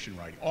the fiction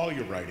writing, all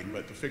your writing,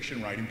 but the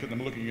fiction writing, because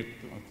I'm looking at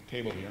the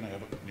table here and I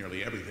have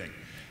nearly everything.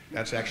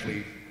 That's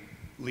actually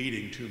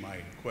leading to my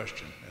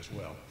question as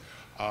well.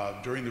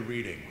 During the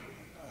reading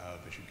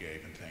that you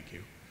gave, and thank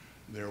you,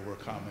 there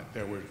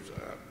were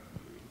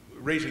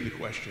raising the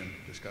question,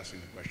 discussing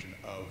the question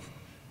of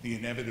the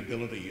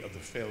inevitability of the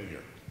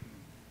failure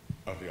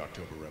of the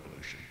October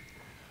Revolution,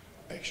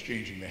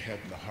 exchanging the head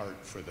and the heart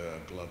for the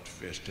gloved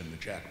fist and the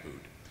jackboot.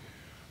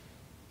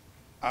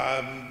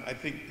 I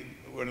think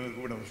one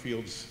of the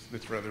fields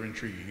that's rather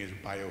intriguing is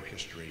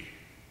biohistory.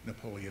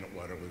 Napoleon at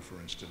Waterloo,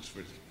 for instance,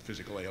 for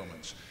physical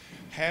ailments.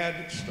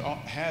 Had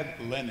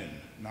Lenin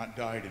not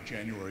died in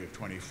January of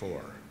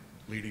 '24,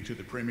 leading to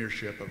the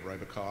premiership of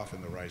Rybakov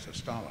and the rise of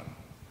Stalin,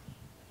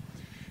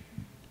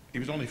 he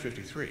was only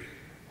 53.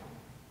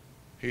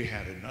 He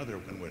had another,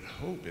 one would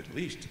hope, at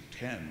least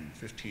 10,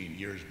 15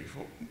 years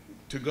before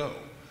to go.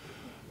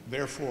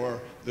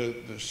 Therefore, the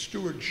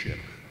stewardship,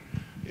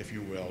 if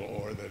you will,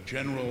 or the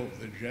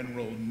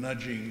general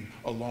nudging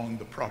along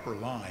the proper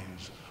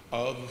lines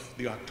of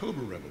the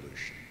October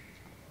Revolution,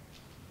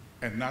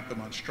 and not the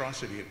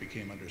monstrosity it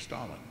became under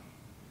Stalin.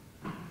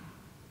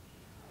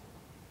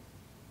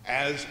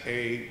 As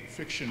a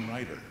fiction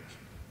writer,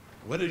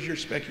 what is your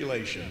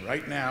speculation?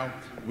 Right now,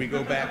 we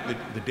go back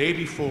the day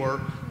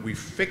before, we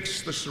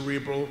fix the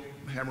cerebral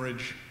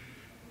hemorrhage,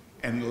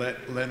 and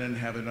let Lenin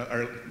have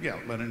another,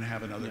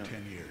 another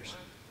 10 years.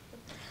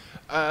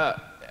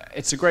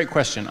 It's a great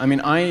question. I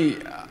mean,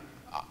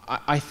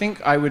 I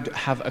think I would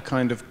have a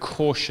kind of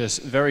cautious,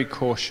 very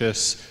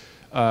cautious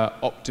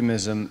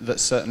optimism that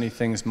certainly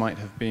things might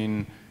have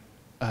been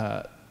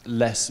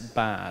less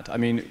bad. I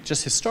mean,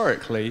 just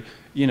historically,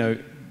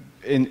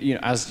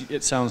 as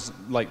it sounds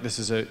like this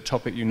is a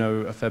topic you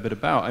know a fair bit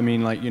about. I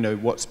mean,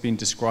 what's been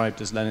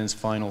described as Lenin's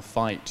final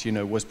fight,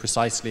 was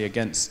precisely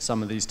against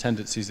some of these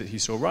tendencies that he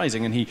saw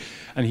rising.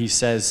 And he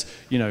says,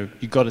 you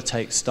got to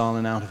take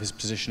Stalin out of his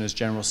position as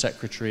general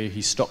secretary.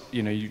 He stopped,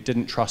 you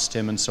didn't trust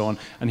him and so on,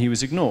 and he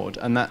was ignored.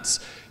 And that's,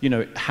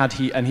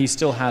 he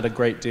still had a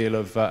great deal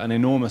of an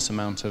enormous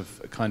amount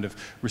of kind of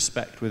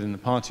respect within the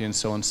party and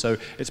so on. So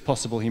it's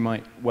possible he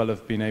might well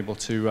have been able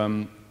to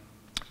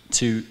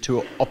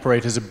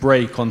operate as a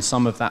brake on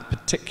some of that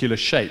particular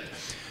shape.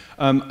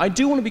 I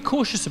do want to be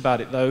cautious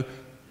about it, though,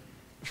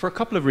 for a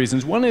couple of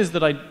reasons. One is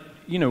that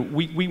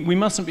we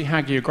mustn't be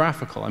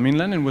hagiographical. I mean,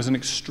 Lenin was an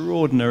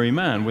extraordinary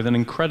man with an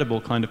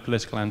incredible kind of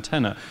political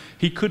antenna.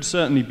 He could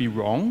certainly be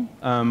wrong,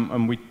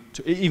 and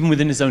even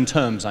within his own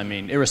terms, I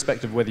mean,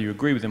 irrespective of whether you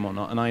agree with him or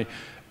not. And I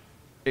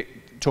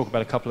talk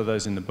about a couple of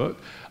those in the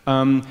book.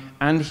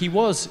 And he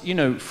was,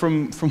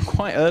 from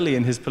quite early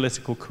in his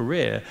political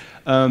career,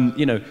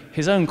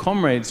 his own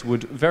comrades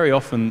would very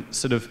often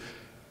sort of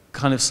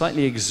kind of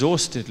slightly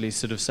exhaustedly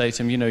sort of say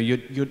to him, you know,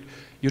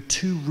 you're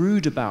too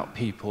rude about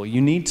people.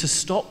 You need to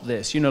stop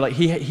this. You know, like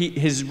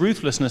his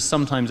ruthlessness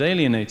sometimes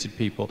alienated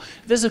people.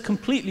 There's a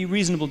completely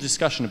reasonable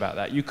discussion about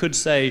that. You could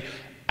say,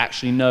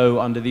 actually, no,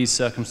 under these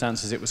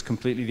circumstances, it was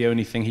completely the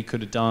only thing he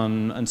could have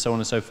done, and so on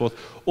and so forth.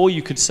 Or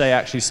you could say,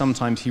 actually,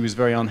 sometimes he was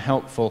very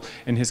unhelpful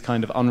in his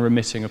kind of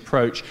unremitting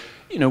approach.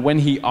 You know, when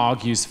he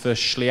argues for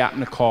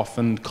Shliapnikov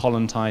and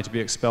Kollontai to be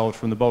expelled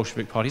from the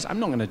Bolshevik parties, I'm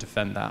not going to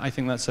defend that. I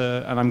think that's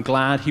and I'm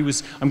glad he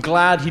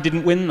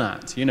didn't win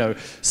that, you know.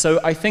 So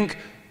I think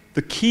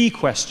the key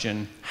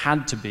question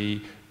had to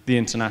be the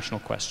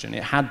international question.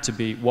 It had to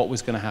be what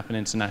was going to happen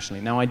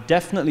internationally. Now, I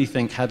definitely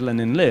think had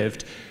Lenin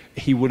lived,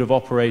 he would have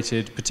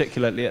operated,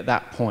 particularly at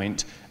that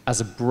point,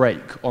 as a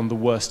brake on the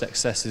worst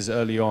excesses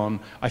early on.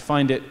 I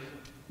find it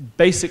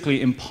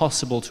basically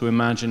impossible to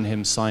imagine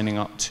him signing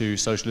up to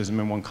socialism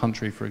in one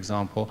country, for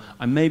example.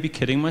 I may be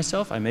kidding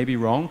myself, I may be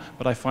wrong,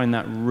 but I find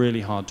that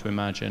really hard to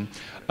imagine.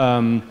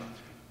 But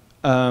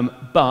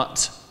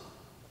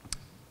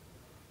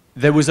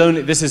there was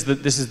only, this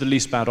is the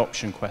least bad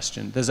option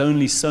question. There's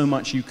only so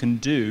much you can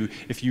do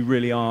if you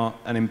really are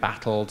an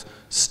embattled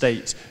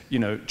state, you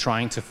know,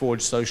 trying to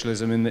forge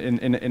socialism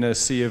in a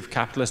sea of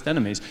capitalist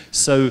enemies.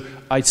 So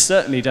I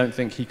certainly don't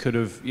think he could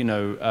have, you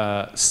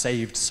know,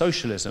 saved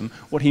socialism.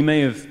 What he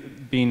may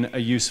have been a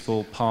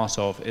useful part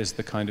of is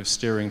the kind of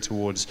steering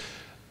towards,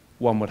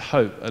 one would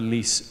hope, at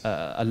least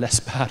a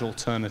less bad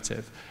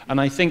alternative. And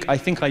I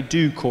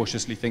do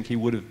cautiously think he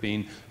would have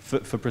been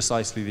for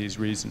precisely these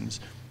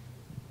reasons.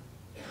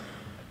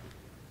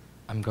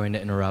 I'm going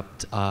to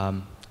interrupt.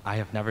 I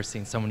have never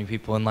seen so many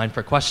people in line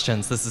for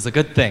questions. This is a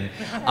good thing.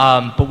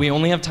 But we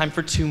only have time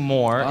for 2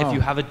 more. Oh. If you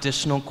have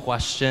additional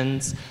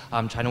questions,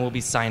 China will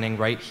be signing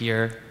right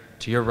here,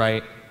 to your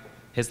right,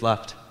 his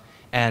left.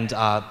 And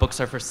books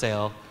are for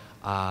sale,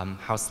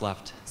 house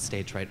left,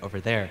 stage right over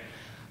there.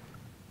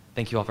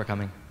 Thank you all for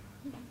coming.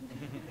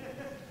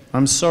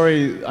 I'm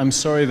sorry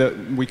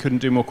that we couldn't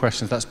do more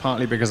questions. That's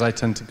partly because I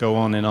tend to go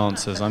on in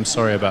answers. I'm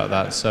sorry about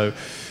that. So.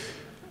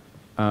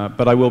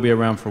 But I will be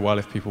around for a while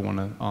if people want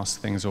to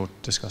ask things or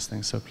discuss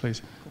things, so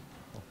please.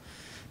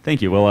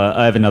 Thank you. Well,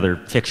 I have another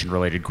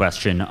fiction-related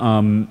question.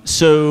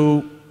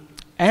 So,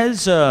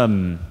 as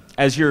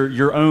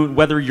your own,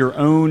 whether your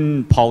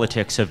own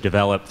politics have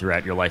developed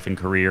throughout your life and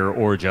career,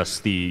 or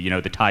just the, you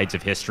know, the tides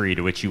of history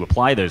to which you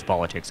apply those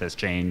politics has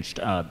changed,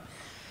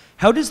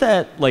 how does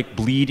that like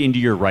bleed into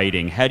your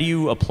writing? How do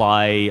you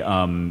apply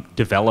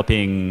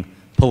developing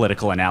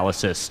political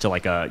analysis to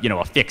like a, you know,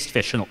 a fixed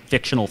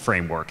fictional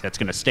framework that's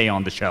going to stay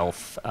on the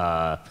shelf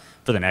for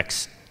the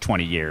next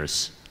 20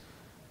 years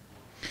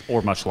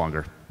or much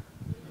longer?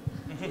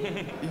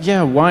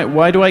 Yeah,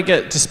 why do I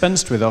get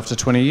dispensed with after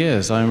 20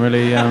 years? I'm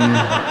really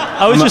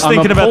I was just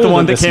thinking about the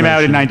one that came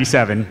out in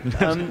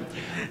 '97.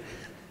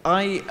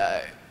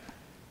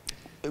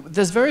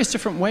 There's various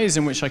different ways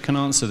in which I can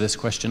answer this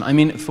question. I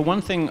mean, for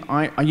one thing,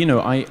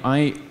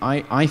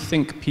 I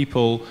think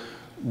people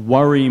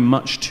worry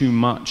much too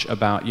much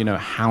about, you know,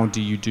 how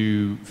do you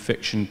do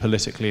fiction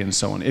politically and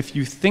so on. If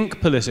you think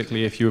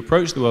politically, if you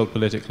approach the world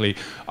politically,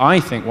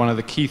 I think one of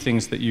the key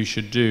things that you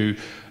should do,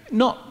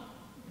 not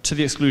to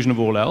the exclusion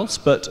of all else,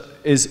 but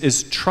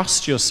is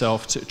trust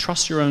yourself, to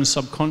trust your own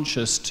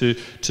subconscious to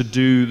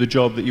do the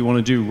job that you want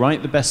to do.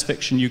 Write the best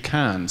fiction you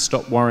can.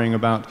 Stop worrying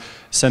about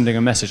sending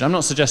a message. I'm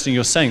not suggesting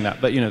you're saying that,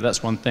 but, you know,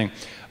 that's one thing.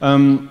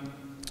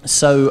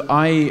 So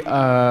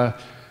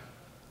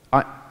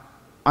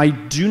I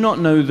do not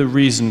know the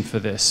reason for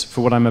this,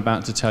 for what I'm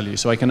about to tell you,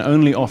 so I can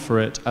only offer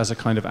it as a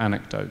kind of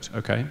anecdote,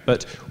 okay?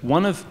 But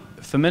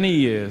for many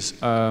years,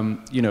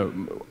 you know,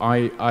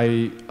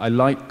 I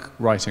like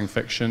writing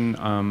fiction,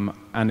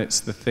 and it's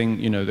the thing,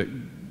 you know, that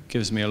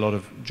gives me a lot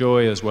of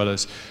joy, as well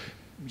as,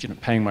 you know,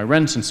 paying my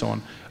rent and so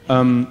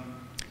on.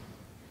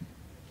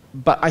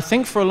 But I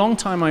think for a long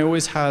time I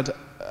always had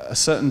a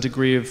certain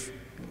degree of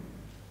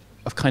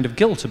kind of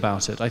guilt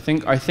about it. I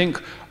think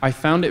I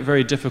found it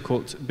very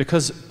difficult,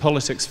 because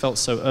politics felt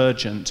so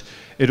urgent.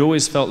 It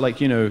always felt like,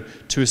 you know,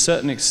 to a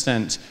certain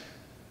extent,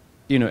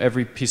 you know,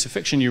 every piece of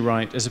fiction you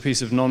write is a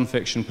piece of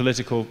non-fiction,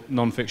 political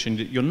non-fiction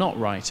that you're not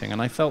writing,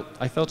 and I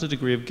felt a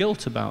degree of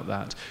guilt about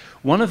that.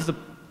 One of the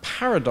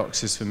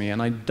paradoxes for me,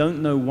 and I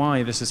don't know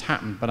why this has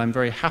happened, but I'm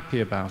very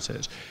happy about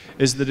it,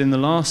 is that in the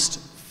last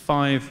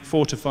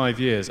 4 to 5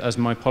 years, as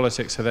my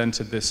politics have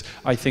entered this,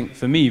 I think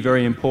for me,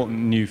 very important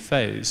new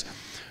phase,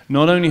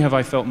 not only have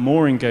I felt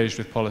more engaged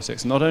with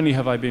politics, not only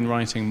have I been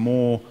writing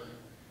more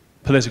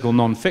political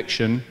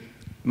non-fiction,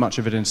 much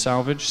of it in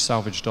Salvage,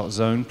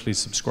 salvage.zone, please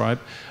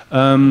subscribe,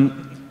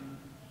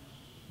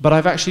 but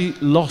I've actually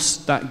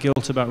lost that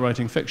guilt about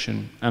writing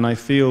fiction, and I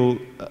feel,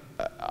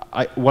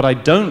 what I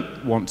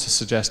don't want to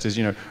suggest is,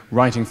 you know,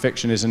 writing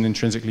fiction is an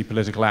intrinsically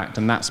political act,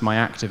 and that's my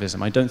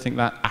activism. I don't think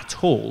that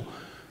at all,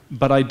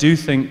 but I do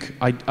think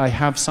I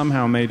have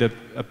somehow made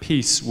a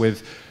peace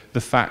with the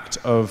fact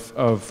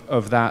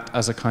of that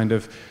as a kind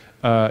of,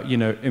 you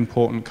know,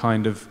 important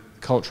kind of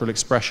cultural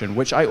expression,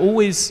 which I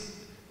always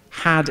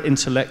had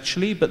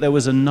intellectually, but there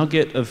was a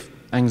nugget of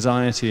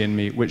anxiety in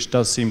me, which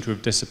does seem to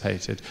have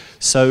dissipated.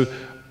 So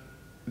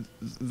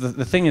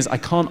the thing is, I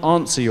can't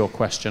answer your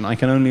question. I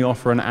can only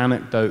offer an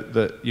anecdote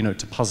that, you know,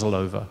 to puzzle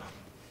over.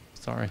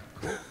 Sorry.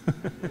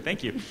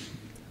 Thank you.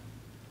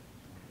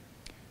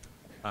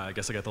 I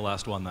guess I got the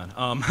last one then.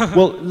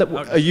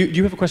 Well,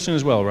 you have a question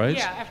as well, right?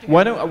 Yeah, after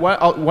why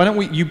don't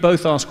we, you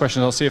both ask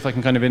questions, I'll see if I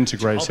can kind of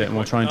integrate it, and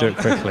we'll try and do it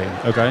quickly,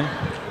 okay?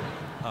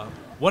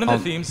 One of the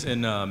themes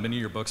in many of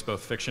your books,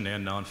 both fiction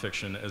and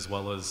nonfiction, as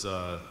well as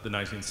the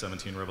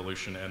 1917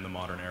 revolution and the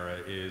modern era,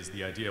 is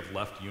the idea of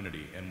left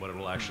unity and what it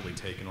will actually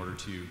take in order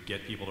to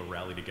get people to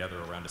rally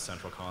together around a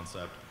central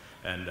concept.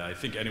 And I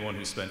think anyone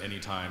who's spent any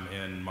time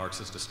in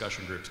Marxist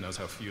discussion groups knows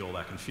how futile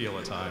that can feel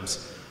at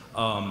times.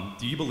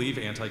 Do you believe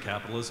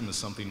anti-capitalism is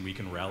something we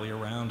can rally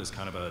around as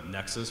kind of a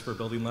nexus for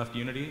building left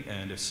unity?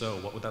 And if so,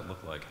 what would that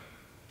look like?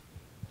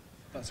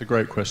 That's a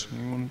great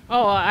question.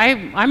 Oh,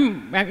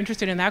 I'm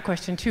interested in that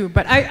question too.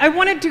 But I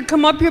wanted to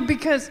come up here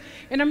because,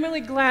 and I'm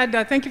really glad,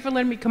 thank you for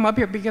letting me come up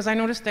here, because I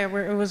noticed that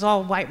it was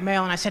all white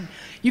male, and I said,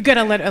 you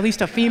gotta let at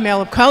least a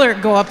female of color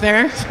go up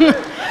there.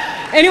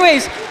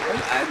 Anyways,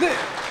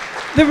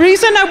 the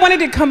reason I wanted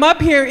to come up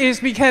here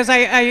is because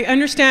I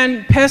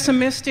understand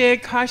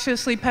pessimistic,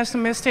 cautiously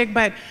pessimistic,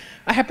 but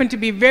I happen to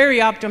be very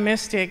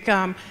optimistic.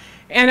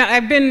 And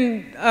I've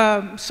been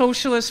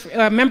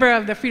a member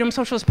of the Freedom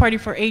Socialist Party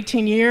for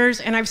 18 years,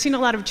 and I've seen a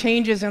lot of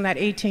changes in that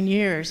 18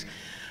 years.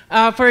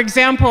 For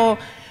example,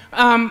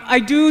 I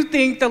do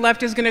think the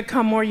left is going to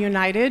come more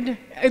united.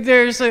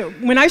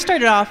 When I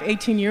started off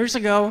 18 years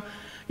ago,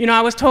 you know,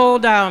 I was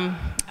told,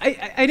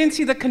 I didn't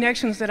see the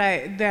connections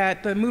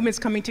that the movement's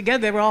coming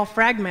together. They were all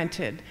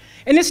fragmented.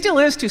 And it still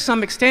is to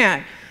some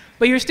extent.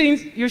 But you're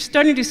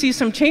starting to see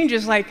some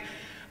changes, like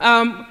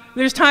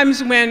there's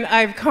times when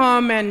I've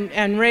come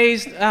and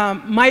raised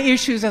my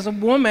issues as a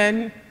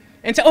woman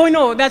and say, oh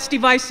no, that's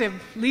divisive,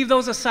 leave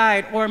those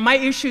aside. Or my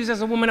issues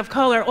as a woman of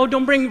color, oh,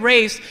 don't bring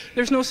race,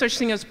 there's no such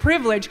thing as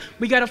privilege,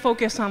 we gotta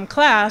focus on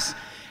class.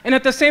 And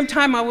at the same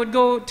time, I would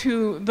go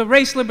to the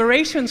race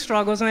liberation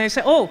struggles and I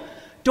say, oh,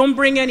 don't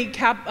bring any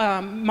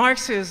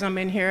Marxism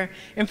in here.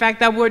 In fact,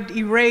 that would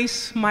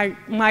erase my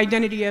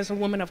identity as a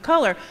woman of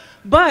color.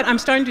 But I'm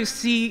starting to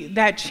see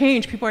that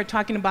change. People are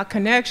talking about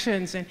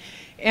connections.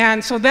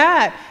 And so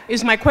that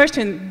is my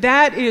question.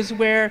 That is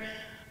where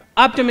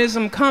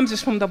optimism comes,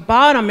 is from the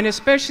bottom. And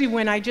especially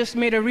when I just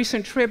made a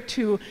recent trip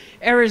to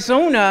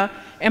Arizona,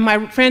 and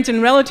my friends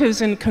and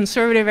relatives in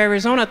conservative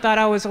Arizona thought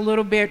I was a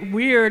little bit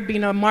weird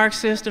being a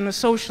Marxist and a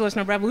socialist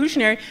and a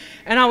revolutionary.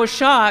 And I was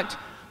shocked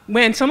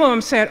when some of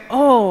them said,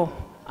 oh,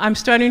 I'm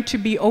starting to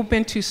be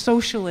open to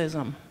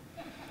socialism.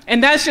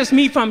 And that's just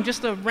me from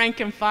just the rank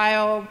and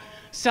file,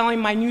 selling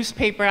my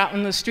newspaper out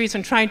in the streets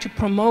and trying to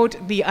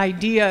promote the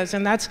ideas.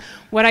 And that's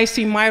what I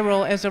see my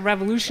role as a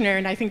revolutionary.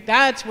 And I think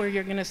that's where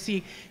you're going to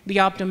see the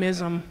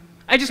optimism.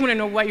 I just want to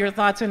know what your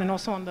thoughts are, and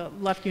also on the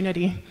left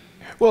unity.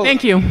 Well,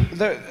 thank you.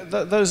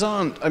 Those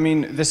aren't, I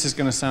mean, this is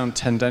going to sound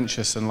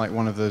tendentious and like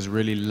one of those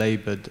really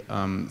labored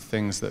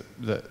things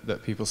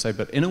that people say,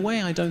 but in a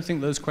way I don't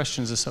think those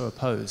questions are so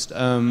opposed.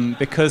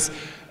 Because,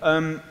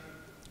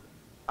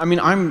 I mean,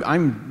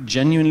 I'm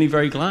genuinely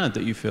very glad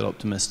that you feel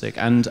optimistic.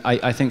 And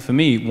I think for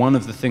me, one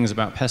of the things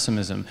about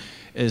pessimism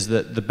is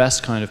that the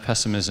best kind of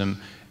pessimism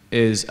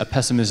is a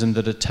pessimism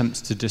that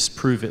attempts to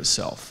disprove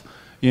itself.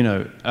 You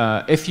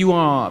know, if you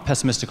are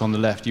pessimistic on the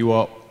left, you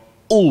are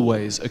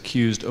always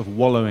accused of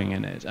wallowing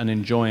in it and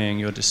enjoying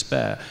your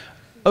despair.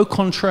 Au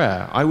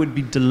contraire, I would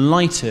be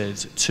delighted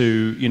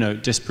to, you know,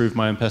 disprove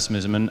my own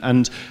pessimism.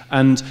 And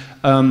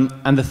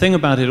the thing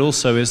about it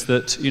also is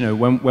that, you know,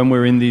 when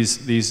we're in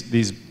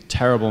these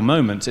terrible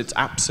moments, it's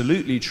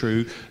absolutely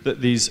true that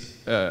these,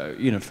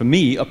 you know, for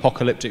me,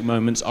 apocalyptic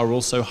moments are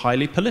also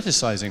highly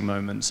politicizing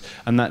moments,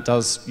 and that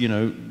does, you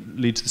know,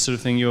 lead to the sort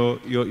of thing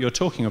you're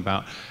talking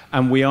about.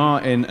 And we are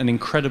in an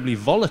incredibly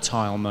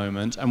volatile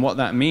moment, and what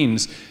that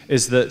means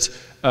is that,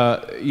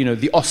 you know,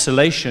 the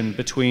oscillation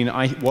between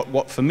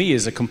what for me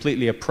is a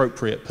completely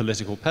appropriate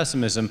political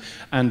pessimism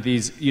and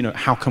these, you know,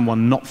 how can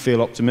one not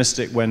feel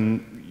optimistic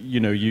when, you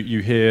know,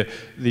 you hear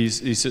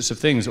these sorts of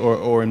things,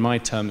 or in my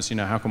terms, you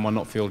know, how can one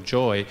not feel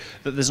joy?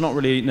 That there's not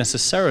really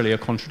necessarily a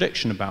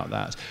contradiction about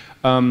that.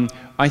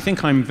 I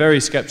think I'm very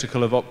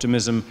skeptical of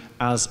optimism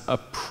as a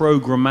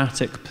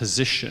programmatic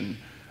position,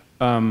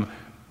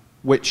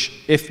 which,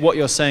 if what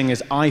you're saying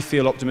is I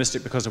feel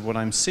optimistic because of what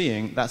I'm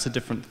seeing, that's a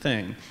different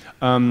thing.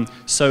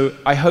 So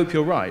I hope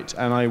you're right,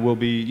 and I will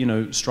be, you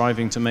know,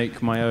 striving to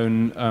make my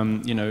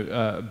own, you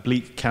know,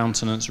 bleak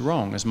countenance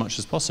wrong as much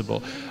as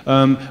possible.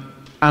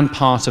 And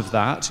part of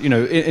that, you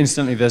know,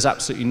 incidentally, there's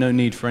absolutely no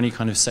need for any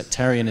kind of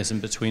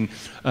sectarianism between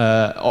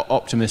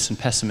optimists and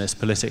pessimists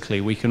politically.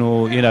 We can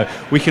all, you know,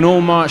 we can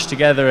all march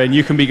together, and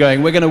you can be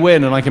going, we're going to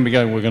win, and I can be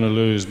going, we're going to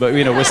lose. But,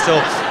 you know,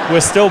 we're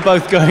still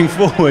both going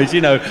forward,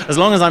 you know, as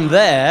long as I'm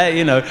there,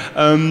 you know.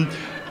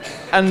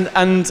 And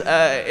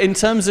in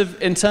terms of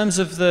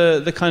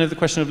the kind of the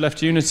question of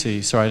left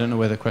unity, sorry, I don't know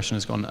where the question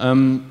has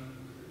gone.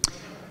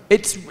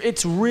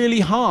 it's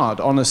really hard,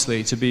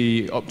 honestly, to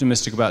be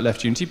optimistic about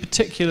left unity,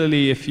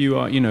 particularly if you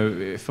are, you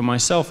know, for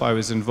myself, I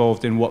was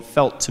involved in what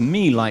felt to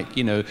me like,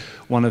 you know,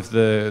 one of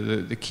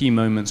the key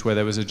moments where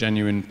there was a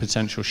genuine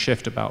potential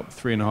shift about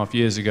 3.5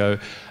 years ago.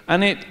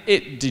 And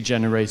it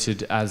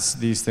degenerated, as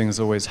these things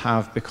always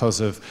have, because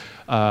of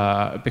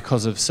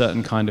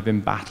certain kind of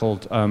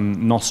embattled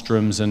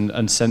nostrums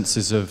and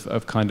senses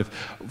of kind of,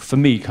 for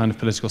me, kind of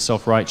political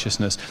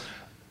self-righteousness.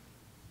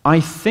 I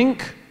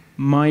think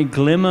my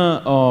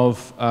glimmer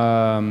of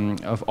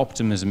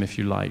optimism, if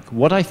you like,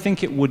 what I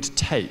think it would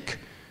take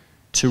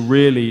to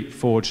really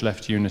forge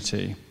left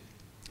unity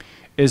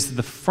is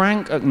the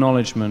frank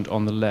acknowledgement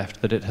on the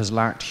left that it has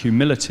lacked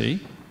humility,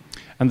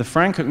 and the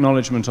frank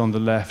acknowledgement on the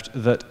left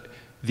that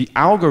the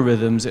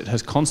algorithms it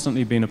has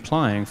constantly been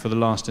applying for the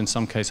last, in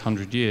some case,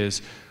 100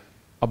 years,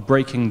 are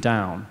breaking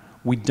down.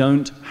 We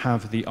don't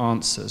have the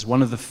answers.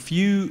 One of the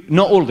few,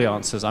 not all the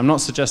answers, I'm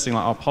not suggesting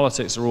like our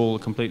politics are all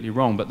completely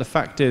wrong, but the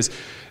fact is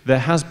there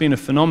has been a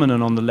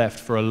phenomenon on the left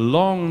for a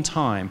long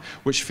time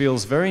which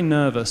feels very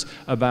nervous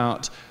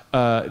about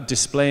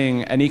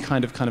displaying any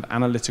kind of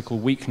analytical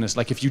weakness.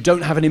 Like if you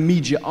don't have an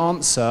immediate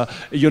answer,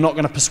 you're not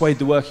going to persuade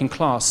the working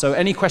class. So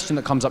any question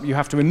that comes up, you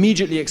have to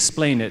immediately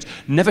explain it.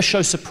 Never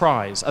show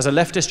surprise. As a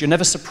leftist, you're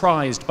never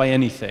surprised by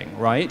anything,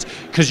 right?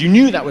 Because you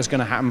knew that was going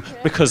to happen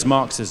because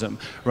Marxism,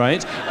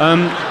 right?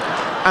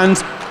 And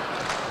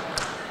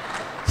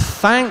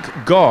thank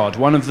God,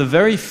 one of the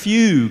very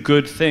few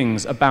good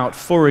things about,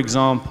 for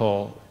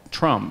example,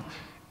 Trump,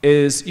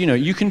 is, you know,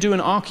 you can do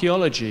an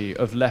archaeology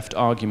of left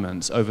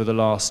arguments over the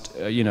last,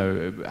 you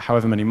know,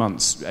 however many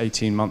months,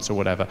 18 months or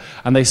whatever,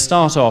 and they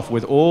start off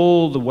with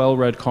all the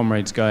well-read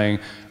comrades going,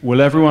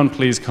 will everyone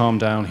please calm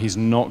down, he's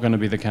not going to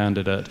be the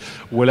candidate.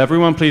 Will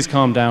everyone please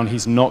calm down,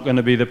 he's not going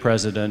to be the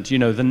president. You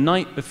know, the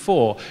night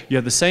before, you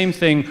had the same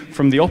thing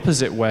from the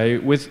opposite way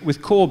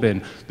with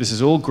Corbyn. This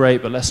is all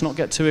great, but let's not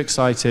get too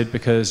excited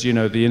because, you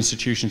know, the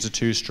institutions are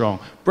too strong.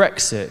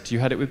 Brexit, you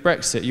had it with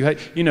Brexit. You had,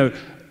 you know,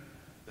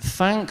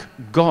 thank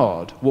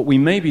God, what we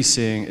may be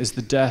seeing is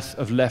the death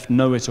of left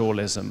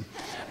know-it-allism.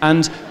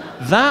 And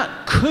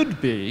that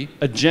could be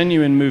a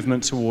genuine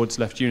movement towards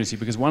left unity,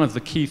 because one of the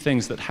key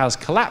things that has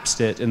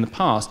collapsed it in the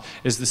past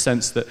is the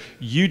sense that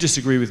you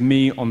disagree with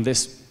me on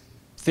this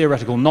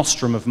theoretical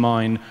nostrum of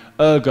mine,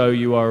 ergo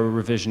you are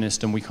a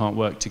revisionist and we can't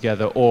work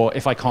together, or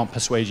if I can't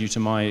persuade you to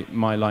my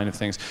line of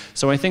things.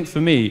 So I think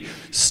for me,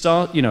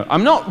 you know,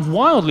 I'm not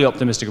wildly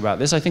optimistic about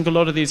this. I think a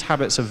lot of these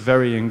habits are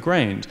very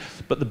ingrained,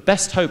 but the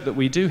best hope that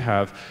we do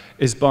have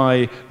is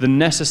by the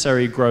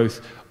necessary growth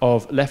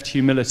of left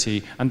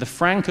humility and the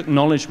frank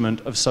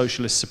acknowledgement of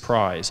socialist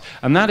surprise.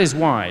 And that is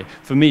why,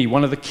 for me,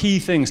 one of the key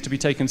things to be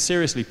taken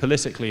seriously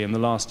politically in the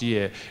last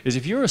year is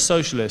if you're a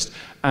socialist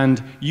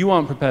and you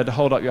aren't prepared to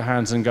hold up your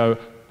hands and go,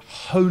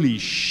 holy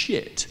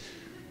shit,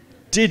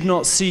 did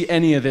not see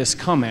any of this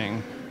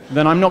coming,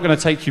 then I'm not going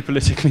to take you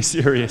politically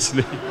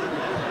seriously.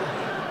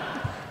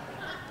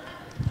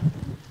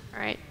 All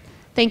right.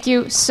 Thank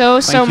you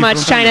so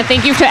much, China.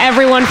 Thank you to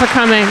everyone for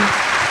coming.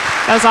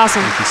 That was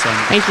awesome. Thank you so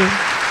much. Thank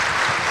you.